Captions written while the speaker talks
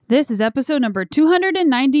This is episode number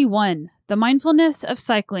 291, The Mindfulness of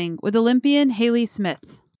Cycling with Olympian Haley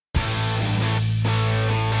Smith.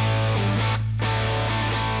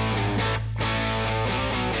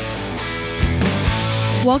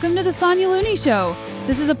 Welcome to the Sonya Looney Show.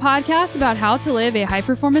 This is a podcast about how to live a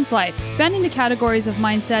high-performance life, spanning the categories of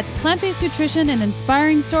mindset, plant-based nutrition, and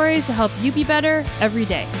inspiring stories to help you be better every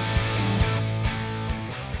day.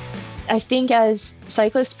 I think as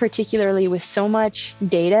cyclists, particularly with so much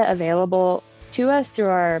data available to us through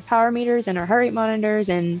our power meters and our heart rate monitors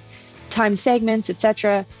and time segments,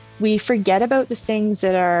 etc., we forget about the things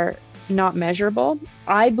that are not measurable.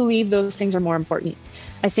 I believe those things are more important.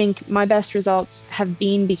 I think my best results have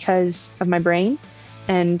been because of my brain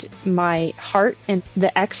and my heart and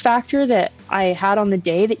the X factor that I had on the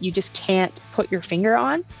day that you just can't put your finger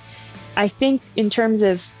on. I think in terms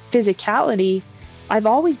of physicality, I've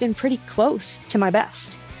always been pretty close to my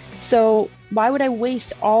best. So why would I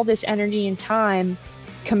waste all this energy and time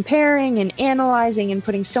comparing and analyzing and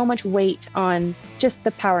putting so much weight on just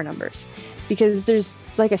the power numbers? Because there's,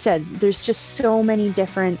 like I said, there's just so many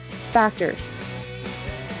different factors.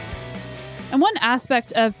 And one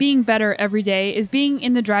aspect of being better every day is being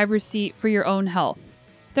in the driver's seat for your own health.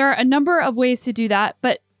 There are a number of ways to do that,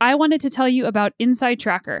 but I wanted to tell you about Inside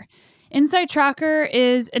Tracker. Inside Tracker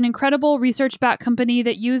is an incredible research-backed company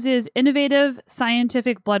that uses innovative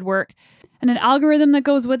scientific blood work and an algorithm that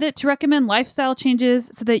goes with it to recommend lifestyle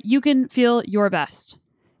changes so that you can feel your best.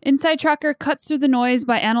 Inside Tracker cuts through the noise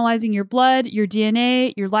by analyzing your blood, your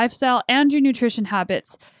DNA, your lifestyle, and your nutrition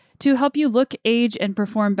habits to help you look, age, and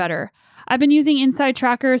perform better. I've been using Inside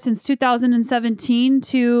Tracker since 2017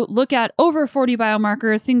 to look at over 40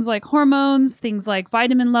 biomarkers, things like hormones, things like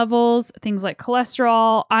vitamin levels, things like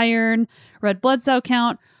cholesterol, iron, red blood cell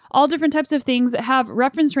count, all different types of things that have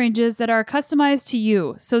reference ranges that are customized to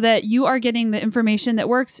you so that you are getting the information that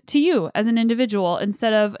works to you as an individual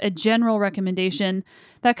instead of a general recommendation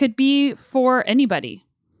that could be for anybody.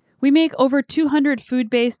 We make over 200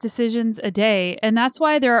 food-based decisions a day, and that's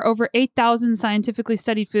why there are over 8,000 scientifically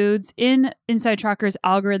studied foods in Inside Tracker's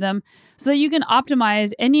algorithm so that you can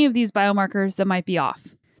optimize any of these biomarkers that might be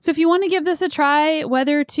off. So if you want to give this a try,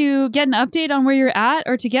 whether to get an update on where you're at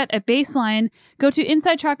or to get a baseline, go to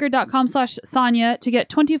insidetracker.com/Sonya to get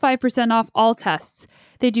 25% off all tests.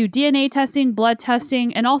 They do DNA testing, blood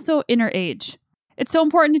testing, and also inner age. It's so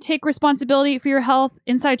important to take responsibility for your health.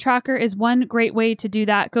 Inside Tracker is one great way to do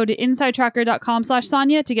that. Go to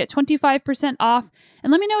insidetracker.com/Sonya to get 25% off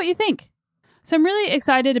and let me know what you think. So I'm really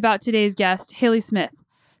excited about today's guest, Haley Smith.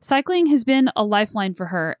 Cycling has been a lifeline for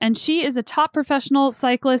her, and she is a top professional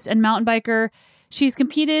cyclist and mountain biker. She's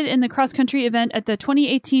competed in the cross-country event at the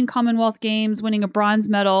 2018 Commonwealth Games, winning a bronze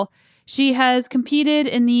medal. She has competed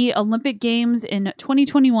in the Olympic Games in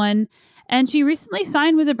 2021, and she recently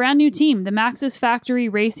signed with a brand new team, the Maxxis Factory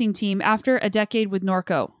Racing team, after a decade with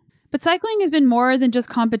Norco. But cycling has been more than just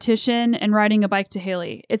competition and riding a bike to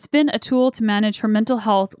Haley. It's been a tool to manage her mental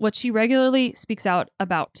health, what she regularly speaks out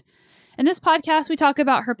about. In this podcast, we talk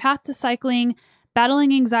about her path to cycling,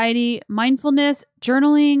 battling anxiety, mindfulness,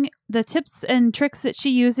 journaling, the tips and tricks that she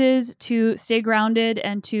uses to stay grounded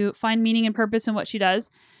and to find meaning and purpose in what she does,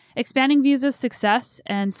 expanding views of success,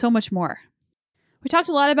 and so much more. We talked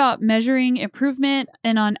a lot about measuring improvement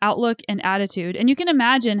and on outlook and attitude. And you can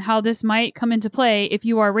imagine how this might come into play if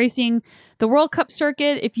you are racing the World Cup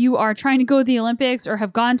circuit, if you are trying to go to the Olympics or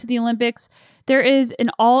have gone to the Olympics. There is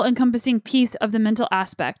an all-encompassing piece of the mental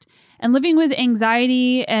aspect. And living with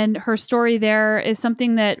anxiety and her story there is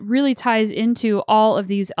something that really ties into all of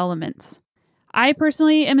these elements. I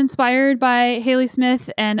personally am inspired by Haley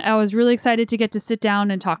Smith, and I was really excited to get to sit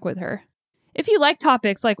down and talk with her. If you like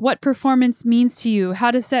topics like what performance means to you,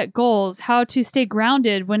 how to set goals, how to stay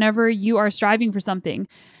grounded whenever you are striving for something,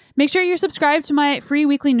 make sure you're subscribed to my free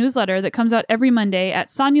weekly newsletter that comes out every Monday at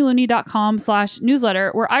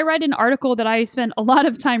sonyalooney.com/newsletter, where I write an article that I spend a lot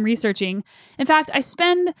of time researching. In fact, I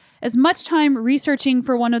spend as much time researching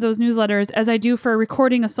for one of those newsletters as I do for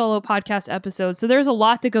recording a solo podcast episode. So there's a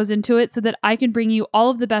lot that goes into it so that I can bring you all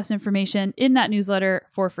of the best information in that newsletter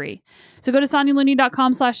for free. So go to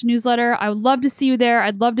sonyalooney.com/newsletter. I would love to see you there.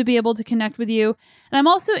 I'd love to be able to connect with you. And I'm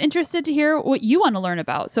also interested to hear what you want to learn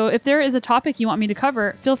about. So if there is a topic you want me to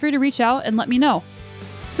cover, feel free to reach out and let me know.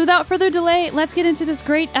 So without further delay, let's get into this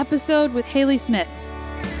great episode with Haley Smith.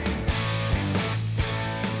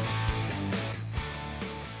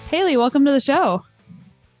 Haley, welcome to the show.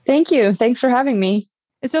 Thank you. Thanks for having me.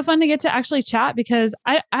 It's so fun to get to actually chat because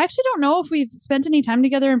I actually don't know if we've spent any time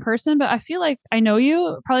together in person, but I feel like I know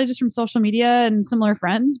you probably just from social media and similar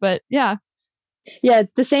friends. But yeah. Yeah,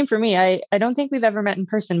 it's the same for me. I don't think we've ever met in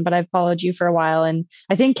person, but I've followed you for a while. And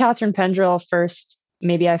I think Catherine Pendrell first,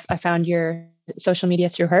 maybe I found your social media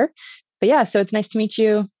through her. But yeah, so it's nice to meet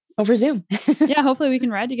you over Zoom. Yeah, hopefully we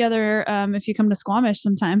can ride together if you come to Squamish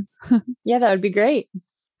sometime. Yeah, that would be great.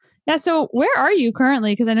 Yeah, so where are you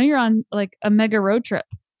currently? Because I know you're on like a mega road trip.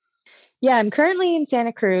 Yeah, I'm currently in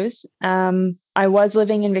Santa Cruz. I was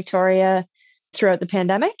living in Victoria throughout the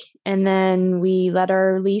pandemic, and then we let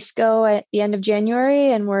our lease go at the end of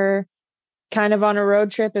January, and we're kind of on a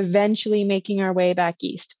road trip, eventually making our way back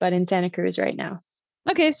east, but in Santa Cruz right now.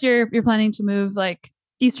 Okay, so you're planning to move like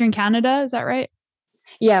Eastern Canada, is that right?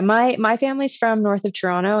 Yeah, my family's from north of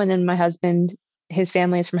Toronto, and then my husband, his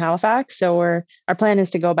family is from Halifax. So our plan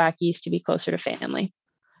is to go back east to be closer to family.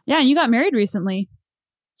 Yeah, and you got married recently.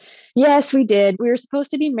 Yes, we did. We were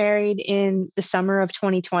supposed to be married in the summer of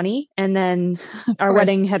 2020, and then Of our course.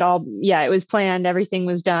 wedding had it was planned, everything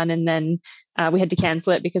was done, and then we had to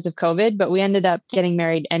cancel it because of COVID. But we ended up getting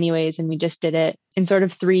married anyways, and we just did it in sort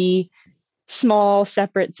of three small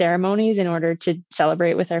separate ceremonies in order to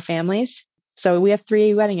celebrate with our families. So we have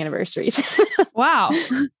 3 wedding anniversaries. Wow.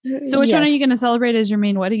 So which one are you Yes, going to celebrate as your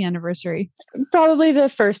main wedding anniversary? probably the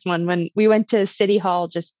first one when we went to City Hall,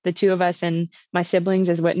 just the two of us and my siblings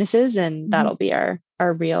as witnesses, and Mhm. that'll be our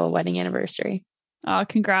real wedding anniversary. Oh,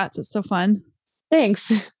 congrats. It's so fun.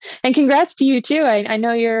 Thanks. And congrats to you too. I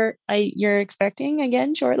know you're expecting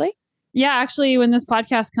again shortly. Yeah, actually, when this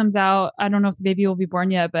podcast comes out, I don't know if the baby will be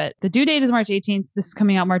born yet, but the due date is March 18th. This is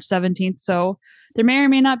coming out March 17th. So there may or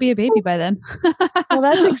may not be a baby by then. Well,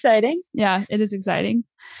 that's exciting. Yeah, it is exciting.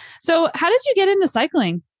 So, how did you get into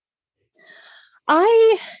cycling?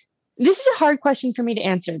 I This is a hard question for me to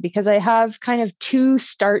answer because I have kind of two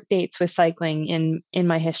start dates with cycling in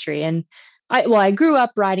my history. And I grew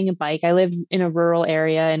up riding a bike. I lived in a rural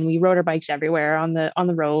area and we rode our bikes everywhere on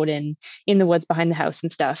the road and in the woods behind the house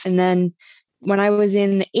and stuff. And then when I was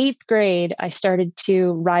in the 8th grade, I started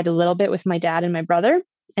to ride a little bit with my dad and my brother.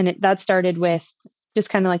 And that started with just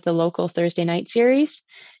kind of like the local Thursday night series.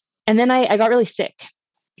 And then I got really sick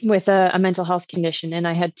with a mental health condition and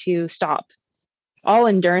I had to stop all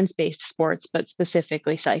endurance based sports, but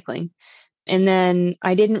specifically cycling. And then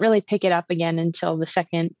I didn't really pick it up again until the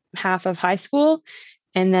second half of high school.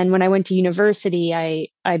 And then when I went to university,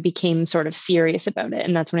 I became sort of serious about it.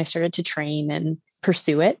 And that's when I started to train and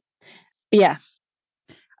pursue it. But yeah.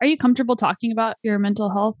 Are you comfortable talking about your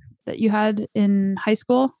mental health that you had in high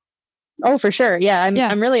school? Oh, for sure. Yeah. Yeah.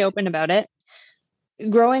 I'm really open about it.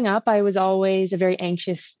 Growing up, I was always a very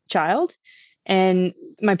anxious child. And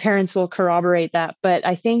my parents will corroborate that. But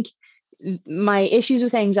I think my issues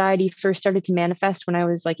with anxiety first started to manifest when I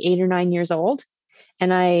was like 8 or 9 years old.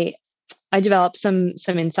 And I developed some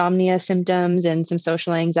insomnia symptoms and some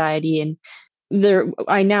social anxiety. And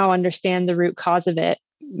I now understand the root cause of it.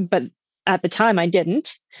 But at the time I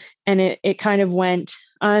didn't. And it kind of went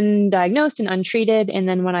undiagnosed and untreated. And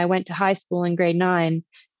then when I went to high school in grade 9,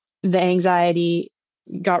 the anxiety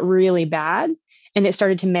got really bad and it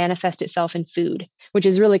started to manifest itself in food, which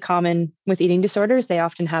is really common with eating disorders. They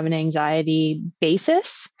often have an anxiety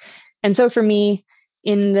basis. And so for me,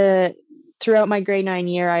 throughout my grade 9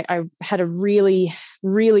 year, I had a really,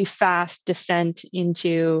 really fast descent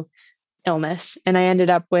into illness. And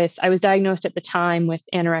I was diagnosed at the time with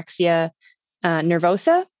anorexia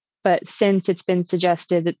nervosa, but since it's been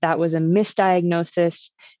suggested that that was a misdiagnosis,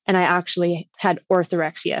 and I actually had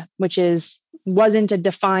orthorexia, which wasn't a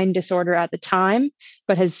defined disorder at the time,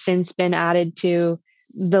 but has since been added to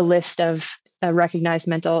the list of recognized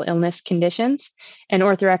mental illness conditions. And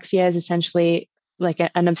orthorexia is essentially like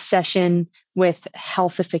an obsession with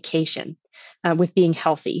healthification, with being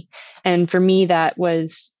healthy. And for me, that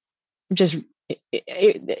was just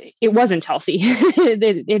it wasn't healthy.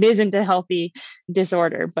 It isn't a healthy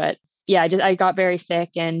disorder, but yeah, I got very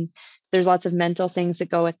sick, and there's lots of mental things that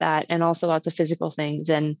go with that, and also lots of physical things.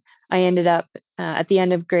 And I ended up at the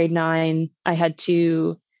end of grade 9, I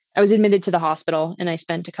was admitted to the hospital, and I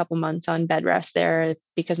spent a couple months on bed rest there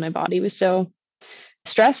because my body was so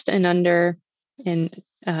stressed and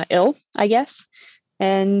ill, I guess.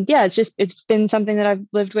 And yeah, it's been something that I've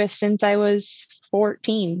lived with since I was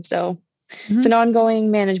 14. So it's Mhm. an ongoing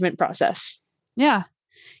management process. Yeah.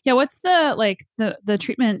 Yeah. What's the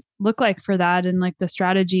treatment look like for that and like the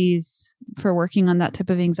strategies for working on that type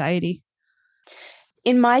of anxiety?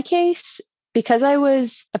 In my case, because I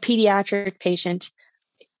was a pediatric patient,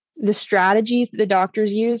 the strategies that the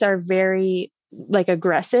doctors use are very like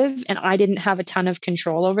aggressive, and I didn't have a ton of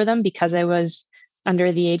control over them because I was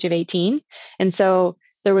under the age of 18. And so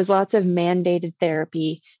there was lots of mandated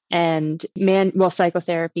therapy and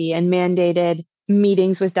psychotherapy and mandated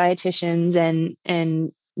meetings with dietitians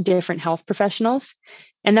and different health professionals.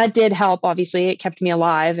 And that did help. Obviously, it kept me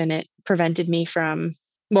alive and it prevented me from,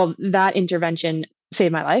 well, that intervention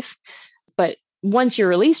saved my life. But once you're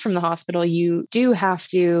released from the hospital, you do have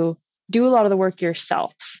to do a lot of the work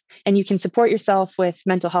yourself. And you can support yourself with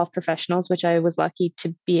mental health professionals, which I was lucky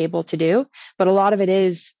to be able to do. But a lot of it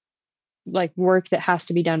is like work that has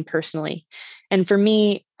to be done personally. And for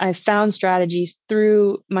me, I've found strategies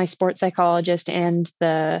through my sports psychologist and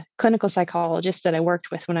the clinical psychologist that I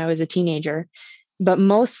worked with when I was a teenager. But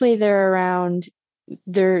mostly they're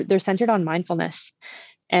centered on mindfulness.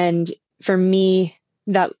 And for me,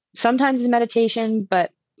 that sometimes is meditation,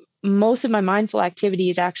 but most of my mindful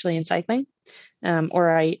activity is actually in cycling,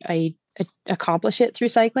 or I accomplish it through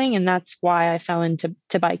cycling. And that's why I fell into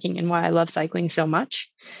biking and why I love cycling so much.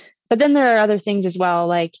 But then there are other things as well,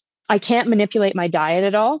 like I can't manipulate my diet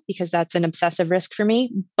at all because that's an obsessive risk for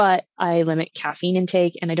me, but I limit caffeine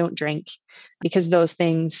intake and I don't drink because those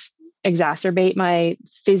things exacerbate my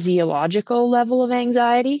physiological level of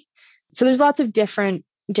anxiety. So there's lots of different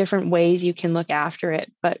ways you can look after it.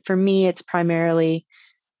 But for me, it's primarily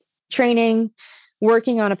training,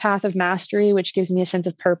 working on a path of mastery, which gives me a sense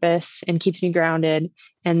of purpose and keeps me grounded.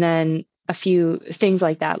 And then a few things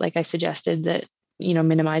like that, like I suggested, that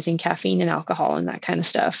minimizing caffeine and alcohol and that kind of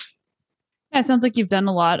stuff. Yeah, it sounds like you've done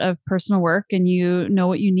a lot of personal work and you know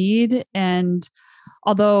what you need. And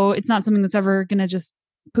although it's not something that's ever going to just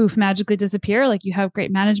poof magically disappear, like you have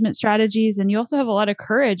great management strategies and you also have a lot of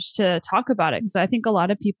courage to talk about it. Because I think a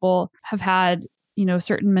lot of people have had,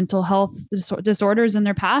 certain mental health disorders in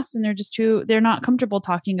their past and they're not comfortable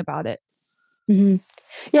talking about it. Mm-hmm.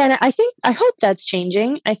 Yeah. And I hope that's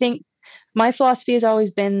changing. I think my philosophy has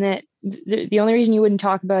always been that the only reason you wouldn't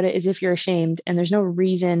talk about it is if you're ashamed, and there's no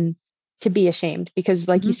reason to be ashamed because,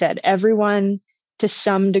 like you said, everyone to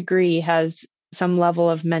some degree has some level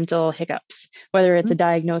of mental hiccups, whether it's a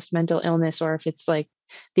diagnosed mental illness or if it's like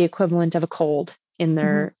the equivalent of a cold in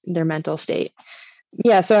their mental state.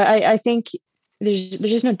 Yeah. So I think there's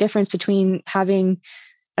just no difference between having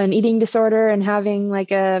an eating disorder and having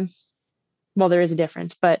there is a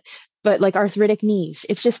difference, but like arthritic knees,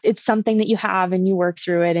 it's something that you have and you work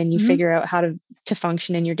through it and you figure out how to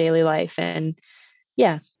function in your daily life. And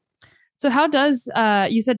yeah. So how does,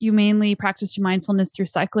 you said you mainly practice your mindfulness through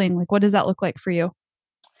cycling. Like, what does that look like for you?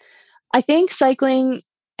 I think cycling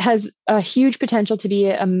has a huge potential to be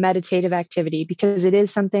a meditative activity because it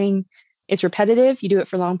is something, it's repetitive. You do it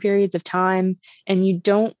for long periods of time and you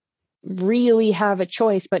don't really have a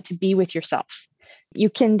choice but to be with yourself. You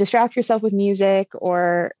can distract yourself with music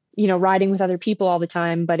or riding with other people all the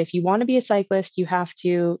time. But if you want to be a cyclist, you have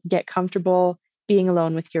to get comfortable being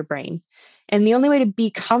alone with your brain. And the only way to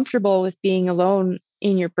be comfortable with being alone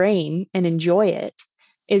in your brain and enjoy it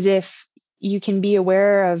is if you can be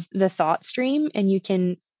aware of the thought stream and you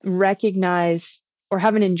can recognize or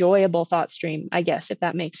have an enjoyable thought stream, I guess, if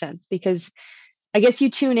that makes sense. Because I guess you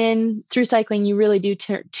tune in through cycling, you really do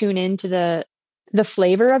tune into the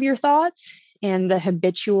flavor of your thoughts and the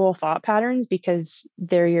habitual thought patterns because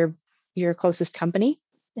they're your closest company.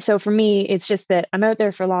 So for me, it's just that I'm out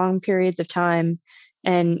there for long periods of time.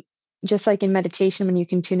 And just like in meditation, when you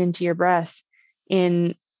can tune into your breath,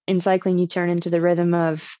 in cycling, you turn into the rhythm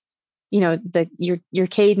of, your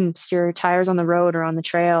cadence, your tires on the road or on the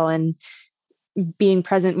trail, and being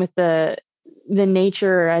present with the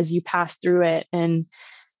nature as you pass through it. And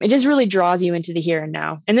it just really draws you into the here and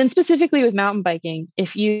now. And then specifically with mountain biking,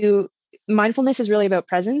 mindfulness is really about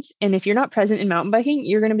presence. And if you're not present in mountain biking,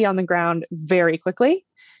 you're going to be on the ground very quickly.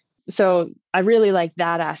 So I really like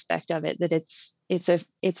that aspect of it, that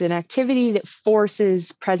it's an activity that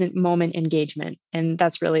forces present moment engagement. And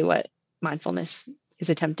that's really what mindfulness is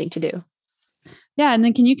attempting to do. Yeah. And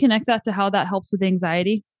then can you connect that to how that helps with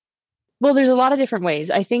anxiety? Well, there's a lot of different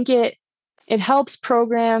ways. I think it helps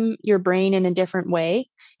program your brain in a different way.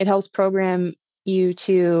 It helps program you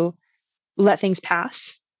to let things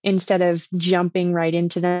pass instead of jumping right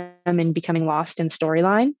into them and becoming lost in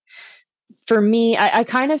storyline. For me, I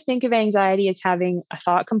kind of think of anxiety as having a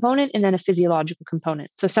thought component and then a physiological component.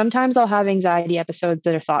 So sometimes I'll have anxiety episodes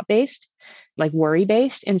that are thought based, like worry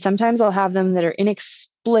based, and sometimes I'll have them that are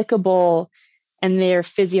inexplicable and they're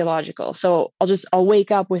physiological. So I'll wake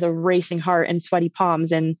up with a racing heart and sweaty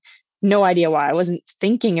palms and no idea why. I wasn't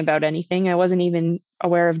thinking about anything. I wasn't even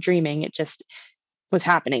aware of dreaming. It just was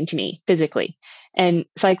happening to me physically. And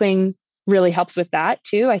cycling really helps with that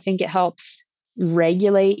too. I think it helps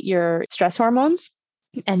regulate your stress hormones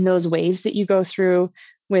and those waves that you go through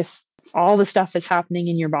with all the stuff that's happening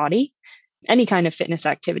in your body. Any kind of fitness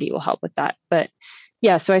activity will help with that. But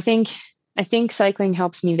yeah, so I think cycling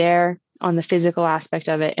helps me there. on the physical aspect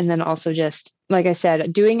of it. And then also just, like I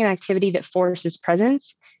said, doing an activity that forces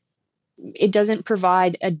presence, it doesn't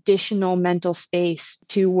provide additional mental space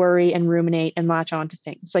to worry and ruminate and latch onto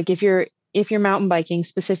things. Like if you're mountain biking,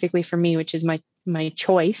 specifically for me, which is my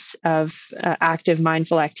choice of active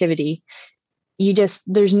mindful activity,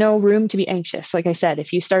 there's no room to be anxious. Like I said,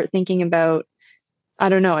 if you start thinking about, I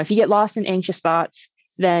don't know, if you get lost in anxious thoughts,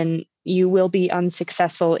 then you will be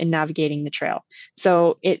unsuccessful in navigating the trail.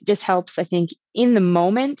 So it just helps, I think, in the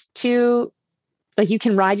moment to, like, you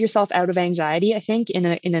can ride yourself out of anxiety, I think, in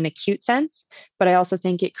an acute sense, but I also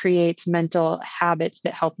think it creates mental habits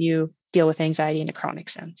that help you deal with anxiety in a chronic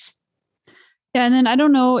sense. Yeah. And then I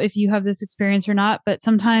don't know if you have this experience or not, but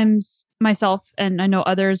sometimes myself and I know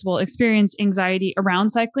others will experience anxiety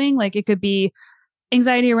around cycling. Like it could be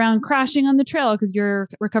anxiety around crashing on the trail because you're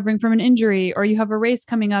recovering from an injury, or you have a race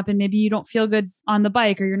coming up and maybe you don't feel good on the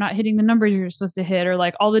bike, or you're not hitting the numbers you're supposed to hit, or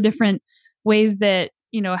like all the different ways that,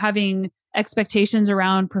 having expectations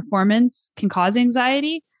around performance can cause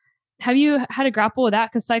anxiety. Have you had to grapple with that?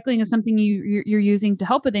 Because cycling is something you're using to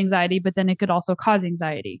help with anxiety, but then it could also cause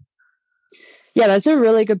anxiety. Yeah, that's a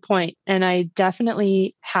really good point. And I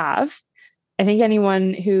definitely have. I think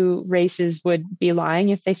anyone who races would be lying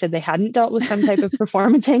if they said they hadn't dealt with some type of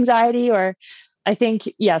performance anxiety. Or I think,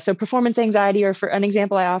 yeah, so performance anxiety, or for an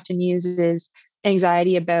example I often use, is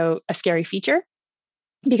anxiety about a scary feature,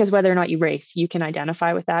 because whether or not you race, you can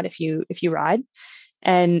identify with that if you ride.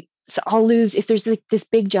 And so I'll lose, if there's like this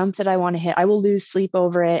big jump that I want to hit, I will lose sleep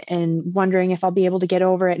over it and wondering if I'll be able to get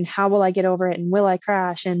over it and how will I get over it and will I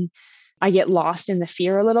crash? And I get lost in the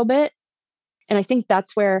fear a little bit. And I think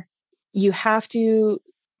that's where you have to,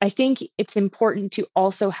 I think it's important to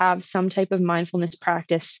also have some type of mindfulness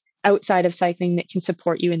practice outside of cycling that can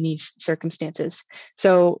support you in these circumstances.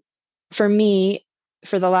 So for me,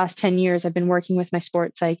 for the last 10 years, I've been working with my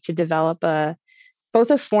sports psych to develop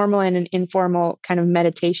both a formal and an informal kind of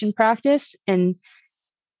meditation practice. And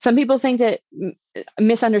some people think that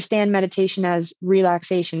misunderstand meditation as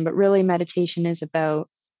relaxation, but really meditation is about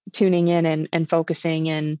tuning in and focusing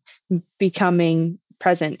and becoming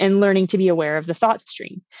present and learning to be aware of the thought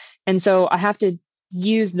stream. And so I have to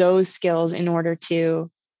use those skills in order to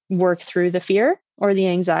work through the fear or the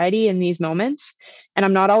anxiety in these moments. And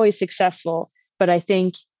I'm not always successful, but I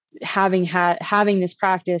think having this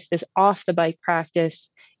practice, this off the bike practice,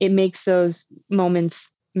 it makes those moments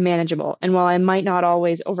manageable. And while I might not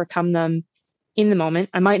always overcome them in the moment,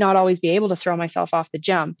 I might not always be able to throw myself off the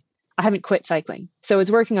jump, I haven't quit cycling. So it's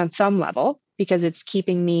working on some level because it's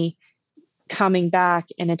keeping me coming back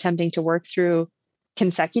and attempting to work through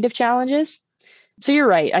consecutive challenges. So you're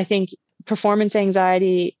right. I think performance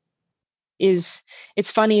anxiety it's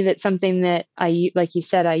funny that something that like you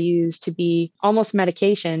said, I use to be almost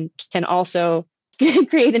medication can also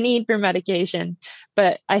create a need for medication.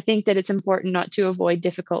 But I think that it's important not to avoid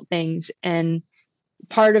difficult things. And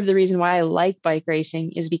part of the reason why I like bike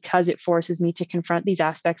racing is because it forces me to confront these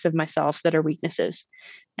aspects of myself that are weaknesses.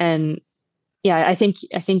 And yeah, I think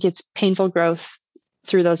it's painful growth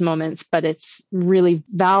through those moments, but it's really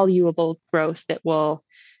valuable growth that will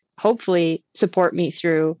hopefully support me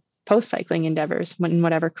through post-cycling endeavors when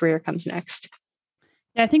whatever career comes next.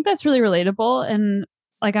 Yeah, I think that's really relatable. And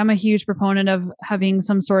like, I'm a huge proponent of having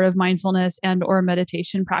some sort of mindfulness and or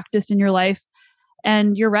meditation practice in your life.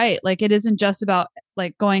 And you're right. Like, it isn't just about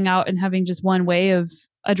like going out and having just one way of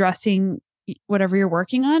addressing whatever you're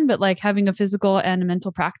working on, but like having a physical and a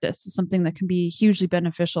mental practice is something that can be hugely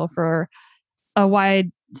beneficial for a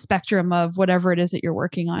wide spectrum of whatever it is that you're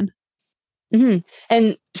working on. Mm-hmm.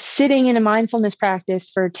 And sitting in a mindfulness practice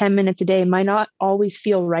for 10 minutes a day might not always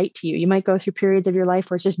feel right to you. You might go through periods of your life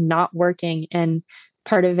where it's just not working. And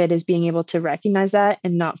part of it is being able to recognize that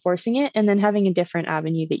and not forcing it, and then having a different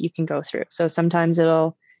avenue that you can go through. So sometimes it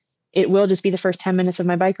will just be the first 10 minutes of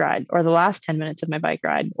my bike ride, or the last 10 minutes of my bike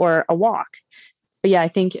ride, or a walk. But yeah, I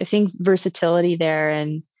think versatility there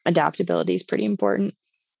and adaptability is pretty important.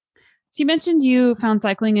 So you mentioned you found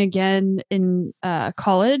cycling again in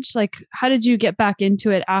college. Like, how did you get back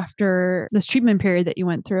into it after this treatment period that you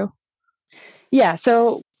went through? Yeah,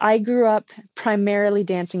 so I grew up primarily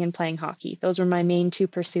dancing and playing hockey. Those were my main two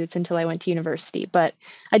pursuits until I went to university. But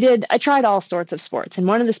I tried all sorts of sports. And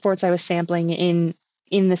one of the sports I was sampling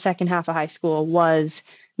in the second half of high school was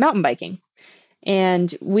mountain biking.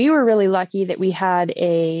 And we were really lucky that we had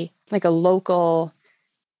a local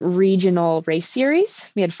regional race series.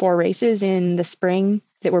 We had 4 races in the spring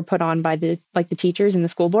that were put on by the teachers and the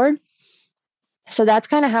school board. So that's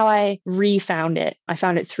kind of how I refound it. I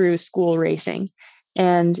found it through school racing.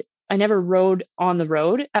 And I never rode on the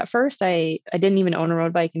road at first. I didn't even own a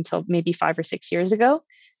road bike until maybe 5 or 6 years ago.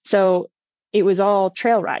 So it was all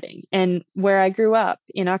trail riding. And where I grew up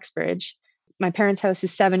in Uxbridge, my parents' house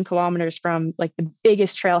is 7 kilometers from like the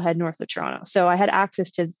biggest trailhead north of Toronto. So I had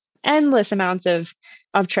access to endless amounts of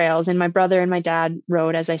trails. And my brother and my dad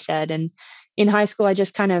rode, as I said. And in high school, I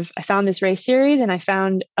found this race series and I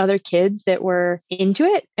found other kids that were into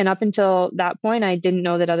it. And up until that point, I didn't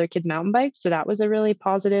know that other kids mountain biked. So that was a really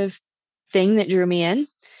positive thing that drew me in.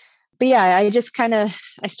 But yeah,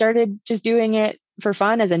 I started just doing it for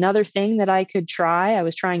fun as another thing that I could try. I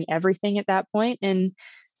was trying everything at that point and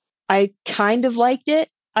I kind of liked it.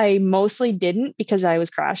 I mostly didn't because I was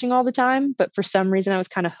crashing all the time, but for some reason I was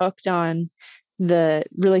kind of hooked on the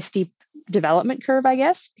really steep development curve, I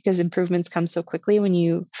guess, because improvements come so quickly when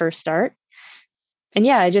you first start. And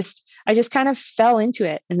yeah, I just kind of fell into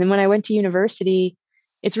it. And then when I went to university,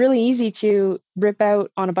 it's really easy to rip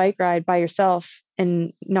out on a bike ride by yourself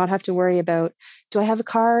and not have to worry about, do I have a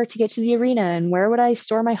car to get to the arena and where would I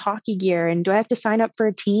store my hockey gear? And do I have to sign up for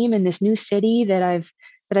a team in this new city that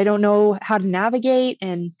I don't know how to navigate?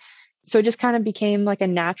 And so it just kind of became like a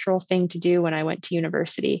natural thing to do when I went to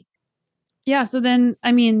university. Yeah. So then,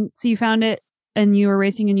 so you found it and you were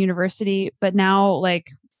racing in university, but now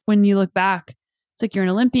like when you look back, it's like you're an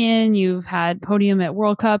Olympian, you've had podium at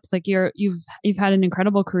World Cups, like you've had an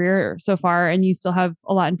incredible career so far and you still have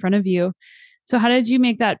a lot in front of you. So how did you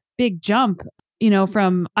make that big jump,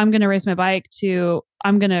 from I'm going to race my bike to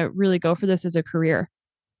I'm going to really go for this as a career?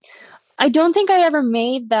 I don't think I ever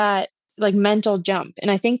made that like mental jump.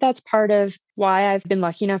 And I think that's part of why I've been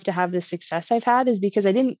lucky enough to have the success I've had is because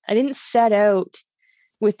I didn't set out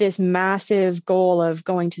with this massive goal of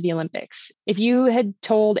going to the Olympics. If you had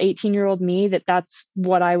told 18-year-old me that that's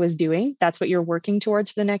what I was doing, that's what you're working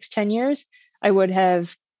towards for the next 10 years, I would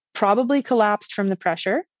have probably collapsed from the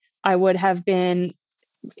pressure. I would have been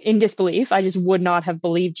in disbelief. I just would not have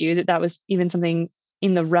believed you that that was even something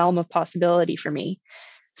in the realm of possibility for me.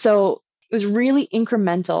 So it was really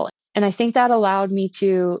incremental. And I think that allowed me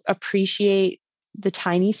to appreciate the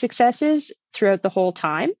tiny successes throughout the whole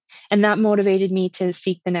time. And that motivated me to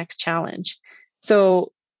seek the next challenge.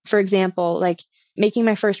 So, for example, like making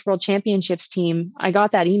my first world championships team, I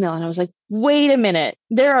got that email and I was like, wait a minute,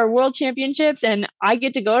 there are world championships and I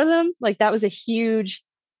get to go to them. Like that was a huge,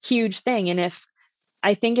 huge thing. And if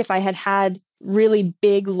I had had really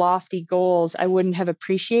big, lofty goals, I wouldn't have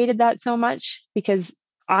appreciated that so much because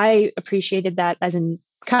I appreciated that as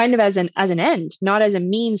an end, not as a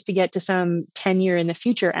means to get to some 10-year in the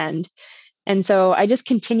future end. And so I just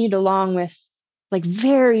continued along with like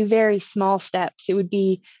very, very small steps. It would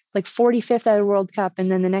be like 45th at a World Cup.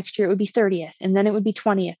 And then the next year it would be 30th. And then it would be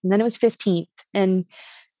 20th. And then it was 15th. And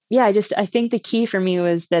yeah, I think the key for me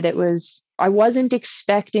was that I wasn't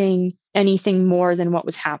expecting anything more than what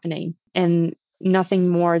was happening and nothing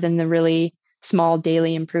more than the really small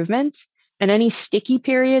daily improvements. And any sticky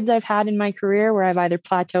periods I've had in my career where I've either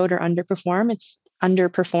plateaued or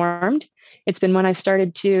underperformed, it's been when I've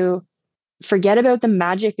started to forget about the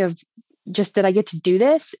magic of just that I get to do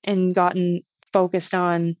this and gotten focused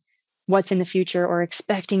on what's in the future or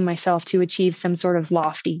expecting myself to achieve some sort of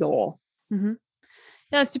lofty goal. Mm-hmm.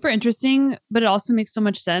 Yeah, it's super interesting, but it also makes so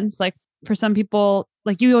much sense. Like for some people,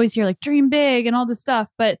 like you always hear like dream big and all this stuff,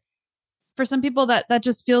 but for some people that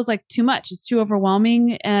just feels like too much. It's too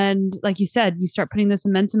overwhelming. And like you said, you start putting this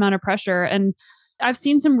immense amount of pressure. And I've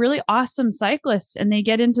seen some really awesome cyclists and they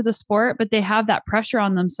get into the sport, but they have that pressure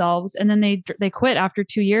on themselves. And then they quit after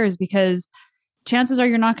 2 years because chances are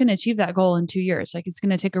you're not going to achieve that goal in 2 years. Like it's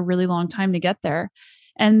going to take a really long time to get there.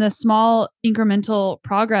 And the small incremental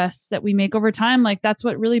progress that we make over time, like that's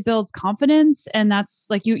what really builds confidence. And that's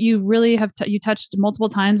like, you really have, you touched multiple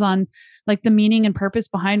times on like the meaning and purpose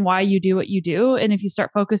behind why you do what you do. And if you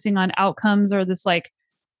start focusing on outcomes or this like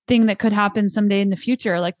thing that could happen someday in the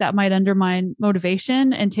future, like that might undermine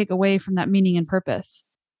motivation and take away from that meaning and purpose.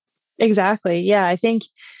 Exactly. Yeah. I think,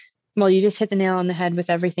 well, you just hit the nail on the head with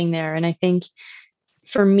everything there. And I think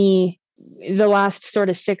for me, the last sort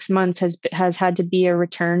of 6 months has had to be a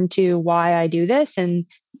return to why I do this. And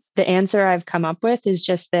the answer I've come up with is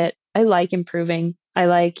just that I like improving, I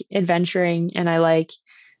like adventuring, and I like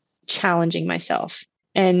challenging myself.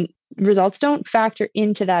 And results don't factor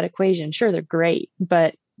into that equation. Sure, they're great,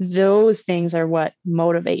 but those things are what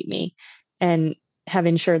motivate me and have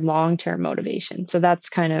ensured long-term motivation. So that's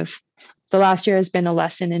kind of the last year has been a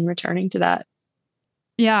lesson in returning to that.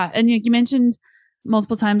 Yeah. And you mentioned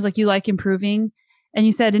multiple times, like you like improving. And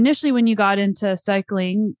you said initially when you got into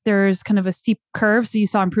cycling, there's kind of a steep curve. So you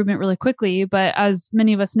saw improvement really quickly. But as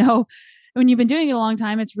many of us know, when you've been doing it a long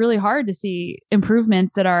time, it's really hard to see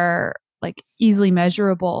improvements that are like easily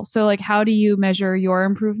measurable. So like, how do you measure your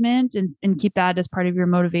improvement and keep that as part of your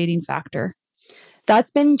motivating factor?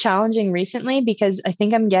 That's been challenging recently because I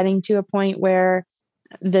think I'm getting to a point where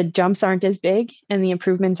the jumps aren't as big and the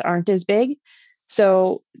improvements aren't as big.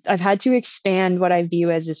 So I've had to expand what I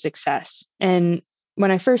view as a success. And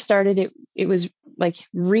when I first started, it was like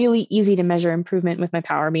really easy to measure improvement with my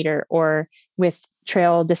power meter or with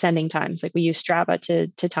trail descending times. Like we use Strava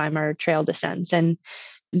to time our trail descents. And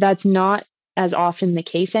that's not as often the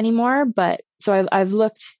case anymore. But so I've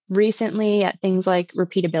looked recently at things like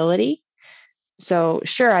repeatability. So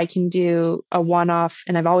sure, I can do a one-off,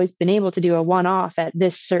 and I've always been able to do a one-off at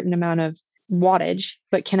this certain amount of wattage,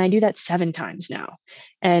 but can I do that 7 times now?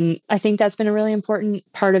 And I think that's been a really important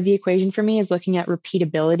part of the equation for me is looking at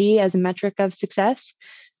repeatability as a metric of success.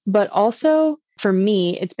 But also for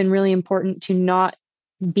me, it's been really important to not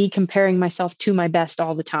be comparing myself to my best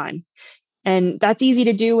all the time. And that's easy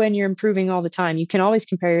to do when you're improving all the time. You can always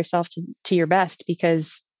compare yourself to your best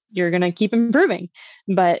because you're going to keep improving.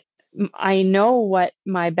 But I know what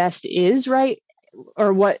my best is, right?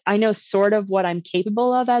 Or what I know sort of what I'm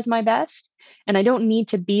capable of as my best. And I don't need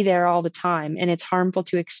to be there all the time. And it's harmful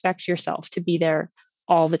to expect yourself to be there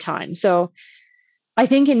all the time. So I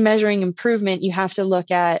think in measuring improvement, you have to look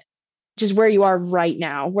at just where you are right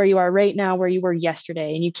now, where you are right now, where you were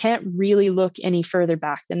yesterday. And you can't really look any further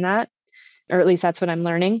back than that, or at least that's what I'm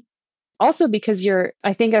learning. Also, because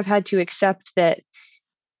I think I've had to accept that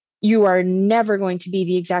you are never going to be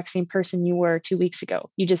the exact same person you were 2 weeks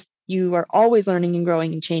ago. You are always learning and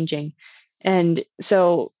growing and changing. And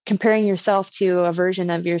so comparing yourself to a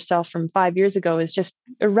version of yourself from 5 years ago is just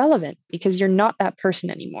irrelevant because you're not that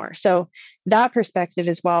person anymore. So that perspective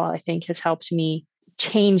as well, I think has helped me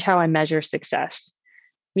change how I measure success.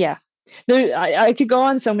 Yeah. I could go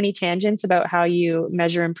on so many tangents about how you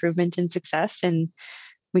measure improvement and success, and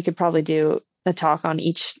we could probably do a talk on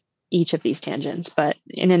each of these tangents. But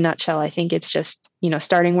in a nutshell, I think it's just,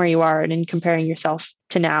 starting where you are and then comparing yourself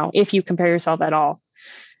to now, if you compare yourself at all.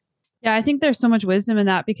 Yeah, I think there's so much wisdom in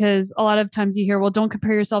that because a lot of times you hear, well, don't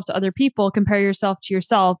compare yourself to other people, compare yourself to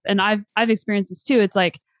yourself. And I've experienced this too. It's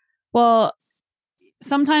like, well,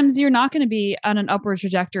 sometimes you're not going to be on an upward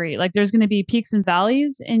trajectory. Like there's going to be peaks and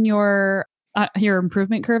valleys in your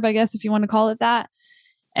improvement curve, I guess, if you want to call it that.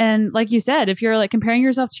 And like you said, if you're like comparing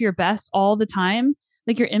yourself to your best all the time,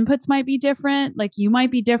 like your inputs might be different, like you might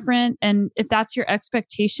be different. And if that's your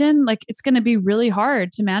expectation, like it's going to be really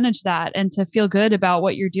hard to manage that and to feel good about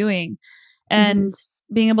what you're doing. And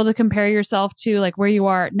being able to compare yourself to like where you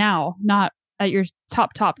are now, not at your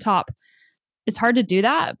top. It's hard to do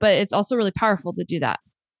that, but it's also really powerful to do that.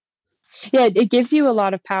 Yeah, it gives you a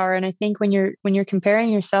lot of power. And I think when you're comparing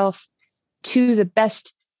yourself to the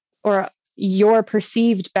best or your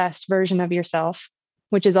perceived best version of yourself,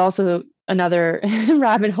 which is also another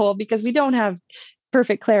rabbit hole because we don't have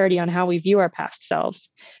perfect clarity on how we view our past selves.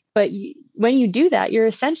 But when you do that, you're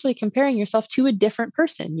essentially comparing yourself to a different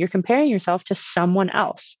person. You're comparing yourself to someone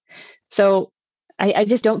else. So I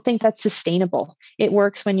just don't think that's sustainable. It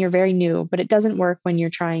works when you're very new, but it doesn't work when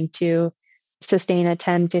you're trying to sustain a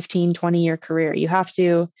 10, 15, 20-year career. You have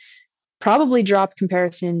to probably drop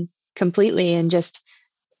comparison completely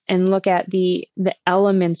and look at the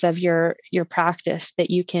elements of your practice that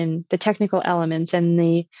the technical elements, and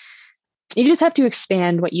you just have to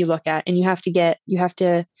expand what you look at, and you have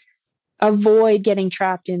to avoid getting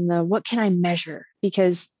trapped in the what can I measure,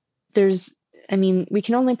 because we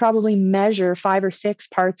can only probably measure 5 or 6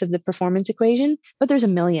 parts of the performance equation, but there's a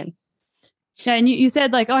million. Yeah, and you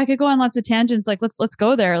said like, oh, I could go on lots of tangents. Like, let's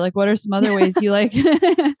go there. Like, what are some other ways you like?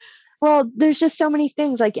 Well, there's just so many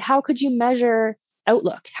things. Like, how could you measure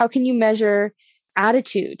outlook? How can you measure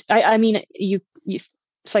attitude? I mean, you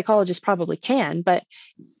psychologists probably can, but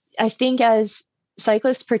I think as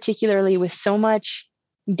cyclists, particularly with so much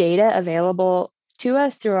data available to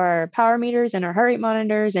us through our power meters and our heart rate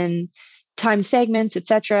monitors and time segments,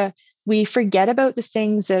 etc., we forget about the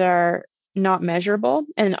things that are not measurable.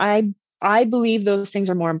 And I believe those things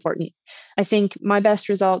are more important. I think my best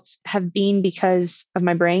results have been because of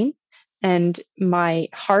my brain and my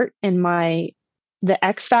heart and the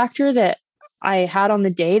X factor that I had on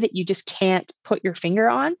the day that you just can't put your finger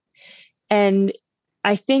on. And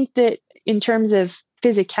I think that in terms of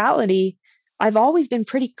physicality, I've always been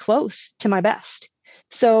pretty close to my best.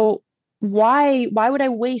 So why would I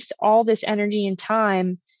waste all this energy and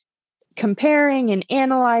time comparing and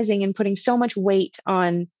analyzing and putting so much weight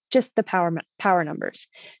on just the power numbers?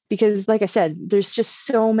 Because like I said, there's just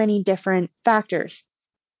so many different factors.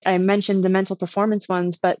 I mentioned the mental performance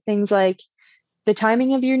ones, but things like the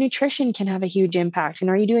timing of your nutrition can have a huge impact. And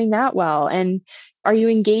are you doing that well? And are you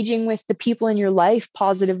engaging with the people in your life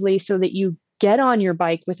positively so that you get on your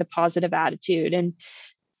bike with a positive attitude? And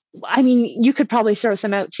I mean, you could probably throw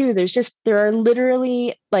some out too. There are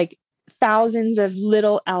literally like thousands of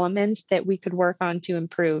little elements that we could work on to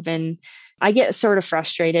improve. And I get sort of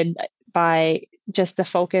frustrated by just the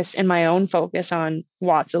focus and my own focus on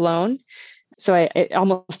watts alone. So it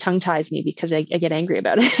almost tongue ties me because I get angry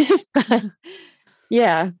about it. But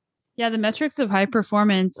yeah. Yeah, the metrics of high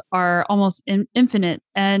performance are almost infinite,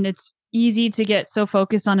 and it's easy to get so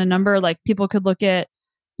focused on a number. Like people could look at,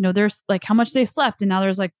 there's like how much they slept, and now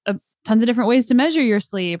there's like tons of different ways to measure your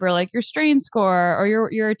sleep, or like your strain score, or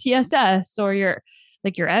your TSS, or your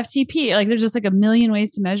FTP. Like there's just like a million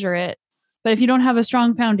ways to measure it. But if you don't have a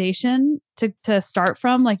strong foundation to start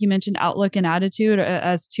from, like you mentioned, outlook and attitude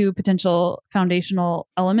as two potential foundational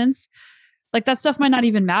elements, like that stuff might not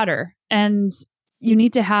even matter. And you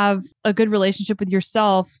need to have a good relationship with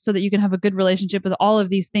yourself so that you can have a good relationship with all of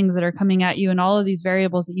these things that are coming at you and all of these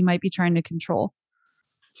variables that you might be trying to control.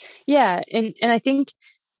 Yeah. And I think,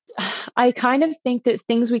 I kind of think that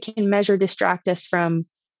things we can measure distract us from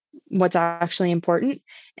what's actually important.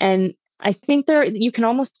 And I think you can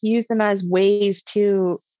almost use them as ways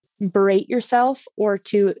to berate yourself,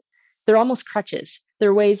 they're almost crutches.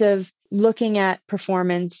 They're ways of looking at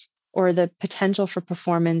performance or the potential for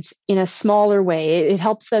performance in a smaller way. It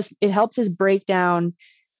helps us break down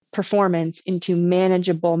performance into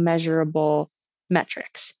manageable, measurable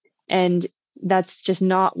metrics. And that's just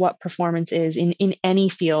not what performance is in any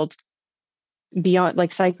field beyond,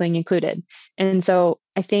 like cycling included. And so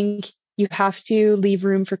I think you have to leave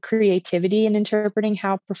room for creativity in interpreting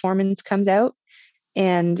how performance comes out.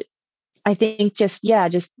 And I think just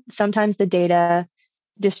sometimes the data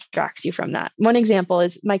distracts you from that. One example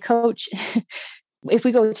is my coach. If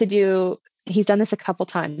we go to do, he's done this a couple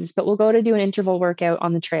times, but we'll go to do an interval workout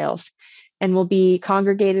on the trails, and we'll be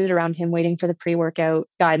congregated around him waiting for the pre-workout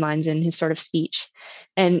guidelines in his sort of speech.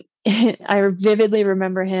 And I vividly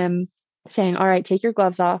remember him saying, all right, take your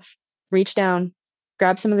gloves off, reach down,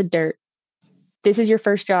 grab some of the dirt. This is your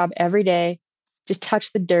first job every day. Just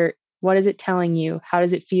touch the dirt. What is it telling you? How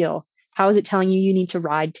does it feel? How is it telling you you need to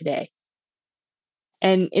ride today?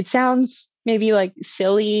 And it sounds maybe like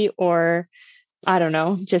silly, or I don't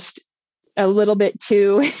know, just a little bit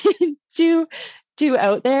too too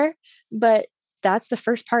out there. But that's the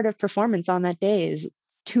first part of performance on that day, is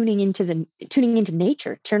tuning into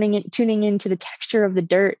nature, tuning into the texture of the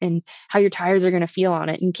dirt and how your tires are going to feel on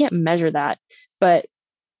it. And you can't measure that. But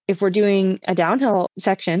if we're doing a downhill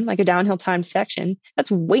section, like a downhill timed section, that's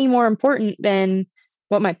way more important than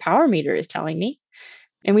what my power meter is telling me.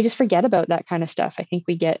 And we just forget about that kind of stuff. I think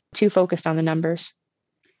we get too focused on the numbers.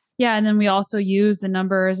 Yeah. And then we also use the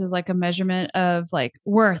numbers as like a measurement of like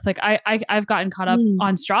worth. Like I've gotten caught up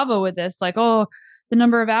on Strava with this, like, oh, the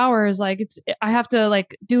number of hours, like I have to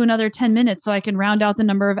like do another 10 minutes so I can round out the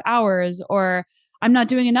number of hours, or I'm not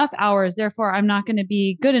doing enough hours, therefore I'm not going to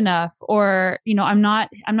be good enough, or, I'm not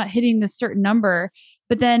hitting this certain number.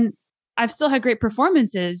 But then I've still had great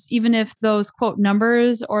performances, even if those quote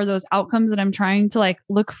numbers or those outcomes that I'm trying to like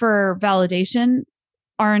look for validation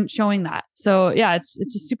aren't showing that. So yeah, it's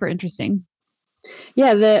just super interesting.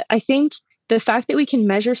 Yeah, I think the fact that we can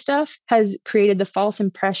measure stuff has created the false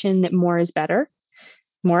impression that more is better.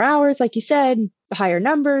 More hours, like you said, higher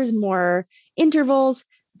numbers, more intervals,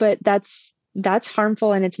 but that's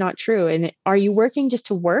harmful and it's not true. And are you working just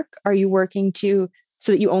to work? Are you working so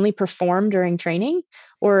that you only perform during training?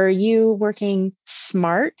 Or are you working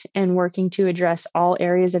smart and working to address all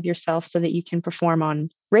areas of yourself so that you can perform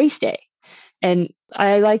on race day? And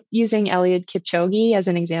I like using Eliud Kipchoge as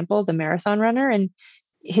an example, the marathon runner, and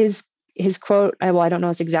his quote, I don't know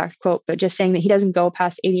his exact quote, but just saying that he doesn't go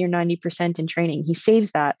past 80 or 90% in training. He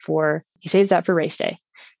saves that for race day.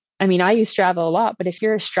 I mean, I use Strava a lot, but if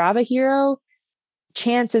you're a Strava hero,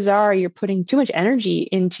 chances are you're putting too much energy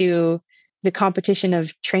into the competition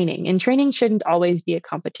of training, and training shouldn't always be a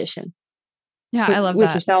competition. Yeah, I love with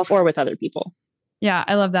that. yourself or with other people. Yeah,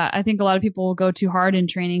 I love that. I think a lot of people will go too hard in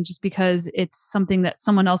training just because it's something that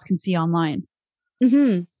someone else can see online.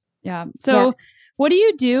 Mm-hmm. Yeah. So what do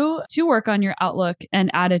you do to work on your outlook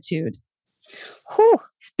and attitude? Whew.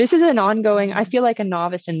 This is an ongoing, I feel like a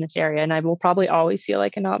novice in this area, and I will probably always feel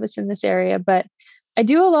like a novice in this area, but I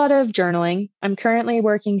do a lot of journaling. I'm currently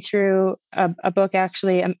working through a book,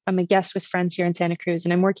 actually. I'm a guest with friends here in Santa Cruz,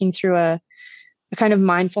 and I'm working through a kind of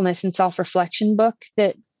mindfulness and self-reflection book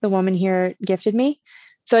that the woman here gifted me.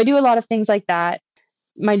 So I do a lot of things like that.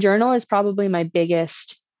 My journal is probably my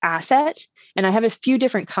biggest asset, and I have a few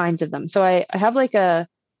different kinds of them. So I have like I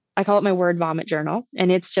call it my word vomit journal,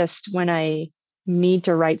 and it's just when I need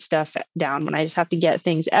to write stuff down, when I just have to get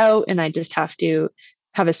things out and I just have to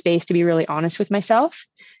have a space to be really honest with myself.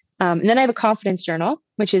 And then I have a confidence journal,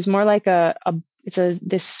 which is more like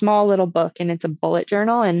this small little book, and it's a bullet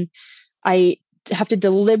journal. And I have to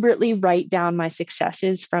deliberately write down my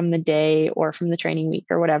successes from the day or from the training week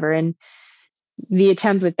or whatever. And the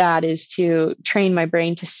attempt with that is to train my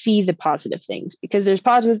brain to see the positive things, because there's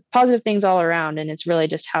positive things all around. And it's really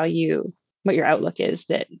just what your outlook is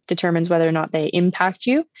that determines whether or not they impact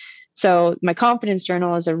you. So my confidence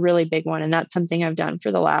journal is a really big one. And that's something I've done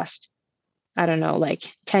for the last, I don't know, like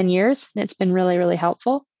 10 years. And it's been really, really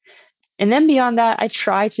helpful. And then beyond that, I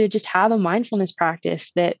try to just have a mindfulness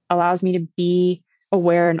practice that allows me to be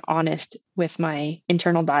aware and honest with my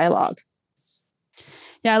internal dialogue.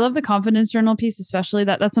 Yeah, I love the confidence journal piece, especially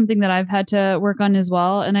that's something that I've had to work on as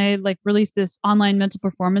well. And I released this online mental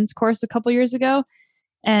performance course a couple years ago.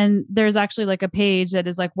 And there's actually a page that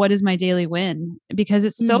is what is my daily win? Because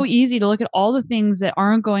it's so easy to look at all the things that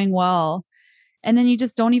aren't going well. And then you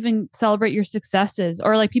just don't even celebrate your successes,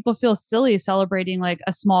 or people feel silly celebrating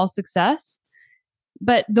a small success.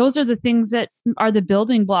 But those are the things that are the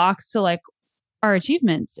building blocks to our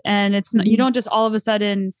achievements. And it's not, you don't just all of a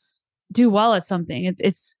sudden do well at something.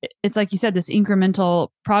 It's like you said, this incremental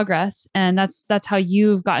progress. And that's how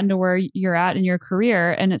you've gotten to where you're at in your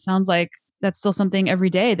career. And it sounds like that's still something every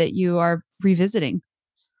day that you are revisiting.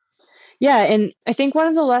 Yeah. And I think one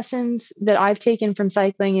of the lessons that I've taken from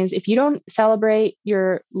cycling is if you don't celebrate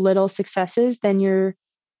your little successes, then you're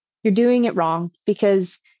doing it wrong.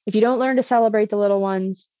 Because if you don't learn to celebrate the little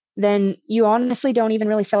ones, then you honestly don't even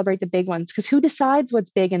really celebrate the big ones. Because who decides what's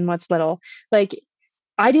big and what's little?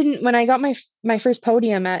 I didn't, when I got my first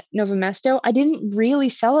podium at Nova Mesto, I didn't really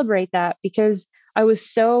celebrate that because I was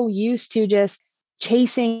so used to just